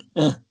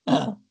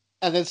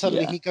 And then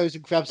suddenly he goes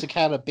and grabs a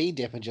can of bean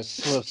dip and just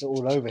slurps it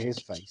all over his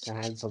face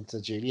and hands on to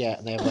Juliet,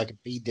 and they have like a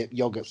bean dip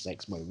yogurt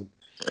sex moment.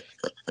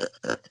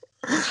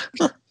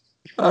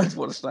 I'd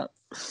watch that.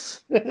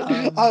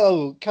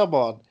 Oh, come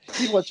on.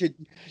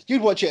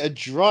 You'd watch it a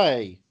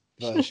dry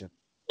version.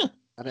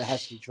 And it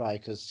has to be dry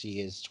because she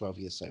is 12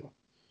 years sober.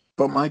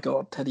 But my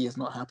God, Teddy is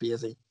not happy,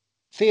 is he?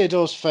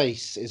 Theodore's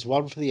face is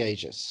one for the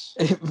ages.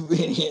 It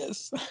really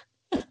is.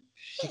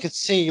 You could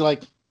see,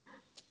 like...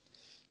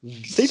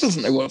 He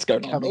doesn't know what's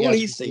going on. All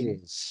he's seen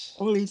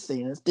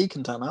is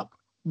Deacon turn up,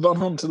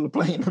 run onto the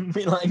plane and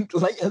be like,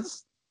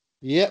 laters.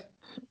 Yep.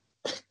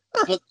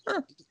 But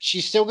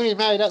she's still going to be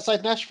married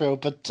outside Nashville,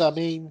 but, I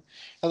mean,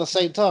 at the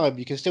same time,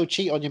 you can still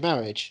cheat on your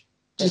marriage.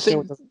 Do you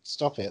think... Still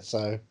stop it,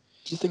 so...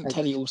 Do you think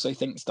Teddy also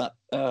thinks that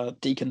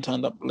Deacon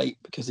turned up late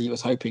because he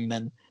was hoping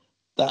then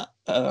that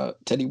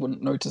Teddy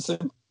wouldn't notice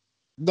him?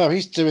 No,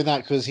 he's doing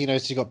that because he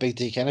knows he's got big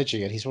dick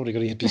energy and he's probably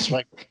going to be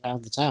swanking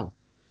around the town.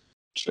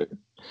 True.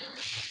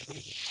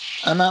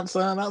 And that's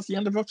the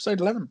end of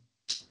episode 11.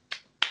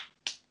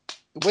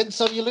 Win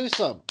some, you lose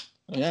some.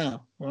 Yeah,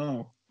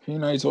 wow. Who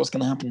knows what's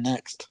going to happen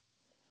next?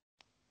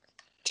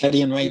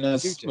 Teddy and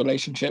Raina's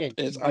relationship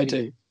is... I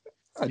do.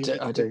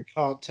 You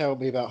can't tell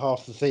me about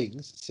half the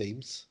things, it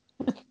seems.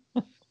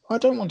 I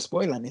don't want to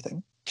spoil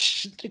anything.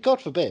 God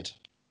forbid.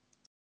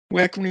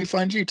 Where can we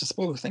find you to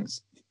spoil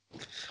things?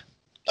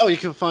 Oh, you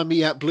can find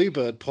me at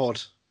Bluebird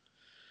Pod,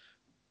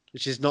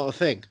 which is not a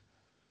thing.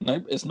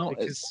 No, it's not.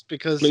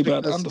 Because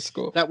Bluebird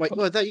underscore. That way,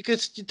 well, you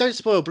don't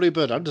spoil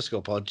Bluebird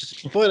underscore pod. Just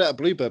spoil it at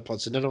Bluebird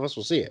Pod, so none of us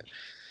will see it.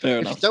 Fair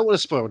enough. If you don't want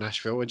to spoil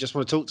Nashville and just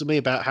want to talk to me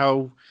about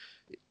how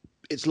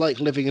it's like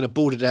living in a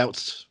boarded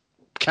out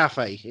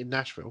cafe in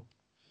Nashville,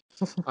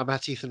 I'm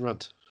at Ethan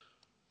Runt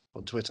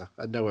on Twitter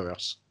and nowhere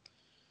else.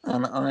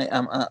 And I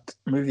am at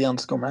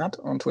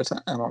movie_mad on Twitter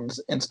and on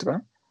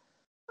Instagram.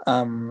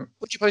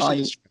 What do you post on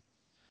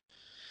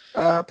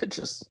Instagram?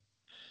 Pictures.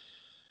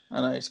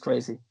 I know it's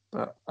crazy,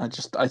 but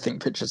I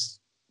think pictures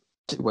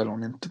do well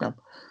on Instagram.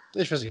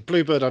 Interesting.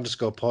 Bluebird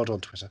underscore pod on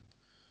Twitter.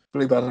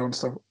 Bluebird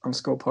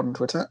underscore pod on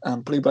Twitter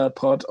and Bluebird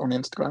pod on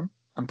Instagram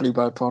and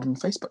Bluebird pod on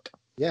Facebook.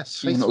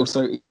 Yes. You can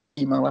also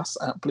email us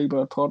at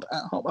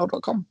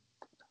bluebirdpod@hotmail.com.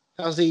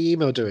 How's the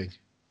email doing?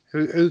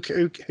 Who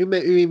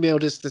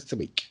emailed us this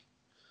week?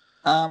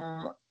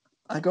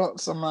 I got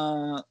some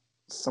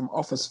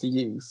offers for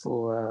you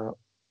for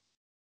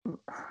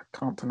I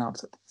can't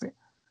pronounce it.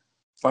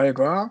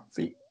 Viagra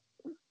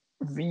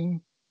V.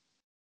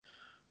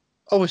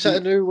 Oh, is that a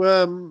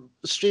new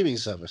streaming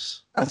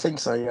service? I think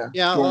so. Yeah.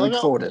 Yeah,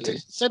 I'll forward it to you.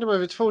 Send them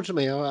over forward to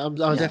me. I'll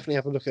definitely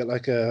have a look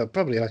at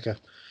probably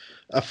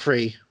a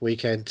free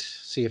weekend.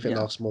 See if it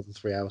lasts more than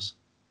 3 hours.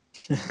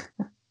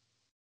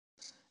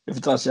 If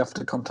it does, you have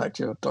to contact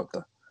your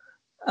doctor.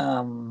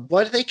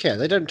 Why do they care?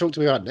 They don't talk to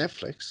me about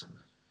Netflix.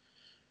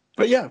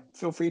 But yeah,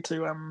 feel free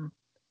to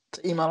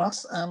email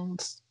us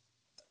and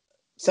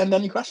send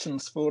any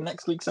questions for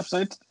next week's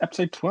episode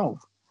 12.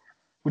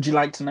 Would you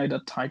like to know the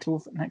title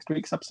of next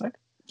week's episode?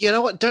 You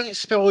know what? Don't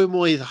spoil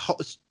me the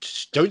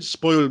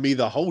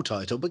whole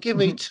title, but give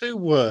me 2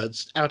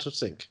 words out of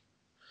sync.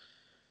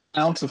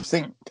 Out of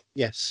sync.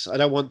 Yes, I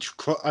don't want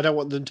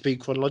them to be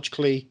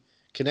chronologically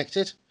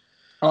connected.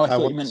 Oh, I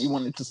thought you meant you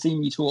wanted to see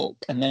me talk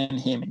and then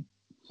hear me.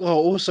 Well,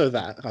 also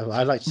that.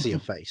 I like to see your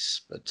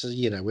face, but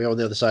we're on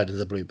the other side of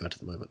the Bluebird at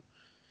the moment.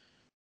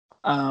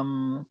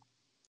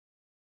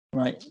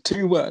 Right,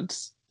 2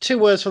 words. 2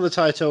 words from the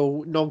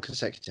title,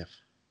 non-consecutive.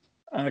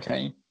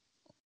 Okay.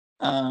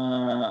 Maybe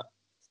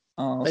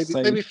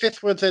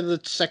 5th word, then the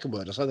 2nd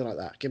word, or something like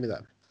that. Give me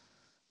that.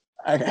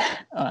 Okay.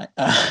 All right.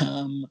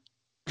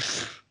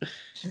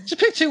 Just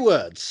pick 2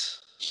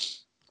 words.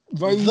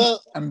 Road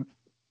and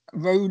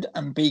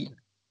bean.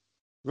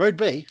 Road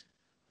B.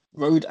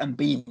 Road and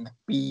bean.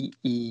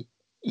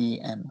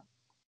 B-E-E-N.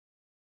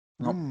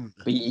 Not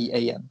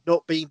B-E-A-N.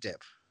 Not bean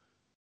dip.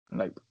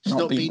 Nope. It's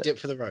not bean dip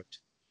for the road.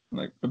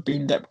 No, the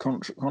bean dip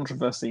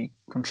controversy.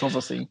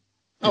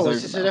 Oh,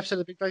 is this an episode of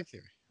The Big Bang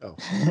Theory? Oh.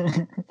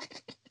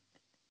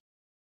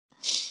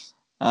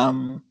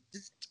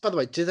 By the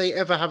way, do they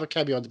ever have a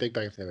cameo on The Big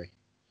Bang Theory?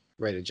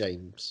 Raina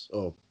James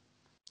or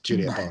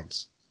Juliet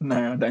Barnes?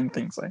 No, I don't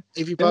think so.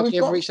 Have you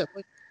ever reached that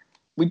point?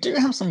 We do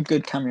have some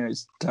good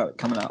cameos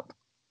coming up.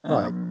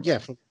 Right. Yeah,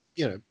 from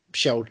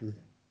Sheldon.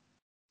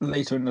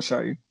 Later in the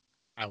show.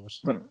 Hours.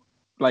 But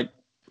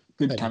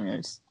good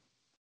cameos.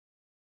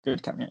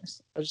 Good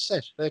cameos. I just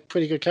said they're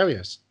pretty good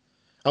cameos.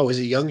 Oh, is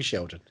it young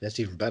Sheldon? That's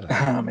even better.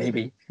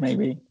 Maybe.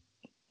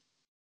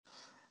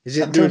 Is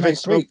it New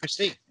Next Week?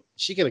 Christine?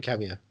 She get a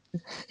cameo.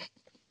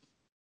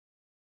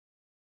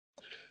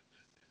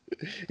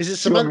 Is it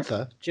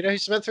Samantha? Do you know who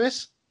Samantha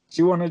is?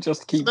 Do you want to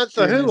just keep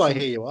Samantha? Who I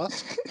hear you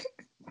ask?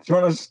 Do you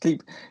want to just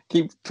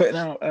keep putting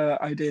out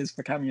ideas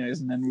for cameos,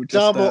 and then we'll just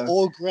Dharma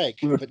or Greg,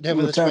 but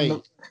never the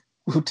twain.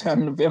 We'll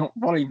turn the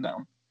volume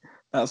down.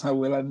 That's how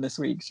we'll end this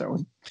week, shall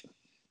we?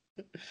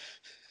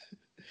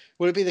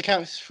 Will it be the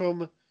characters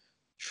from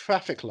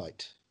Traffic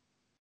Light?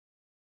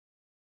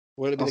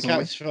 Will it be the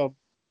characters from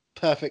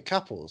Perfect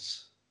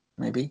Couples?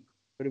 Maybe.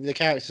 Will it be the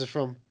characters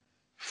from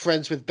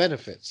Friends with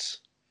Benefits?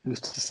 Who's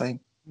to say?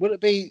 Will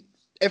it be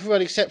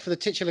everyone except for the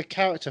titular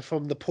character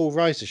from the Paul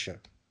Reiser Show?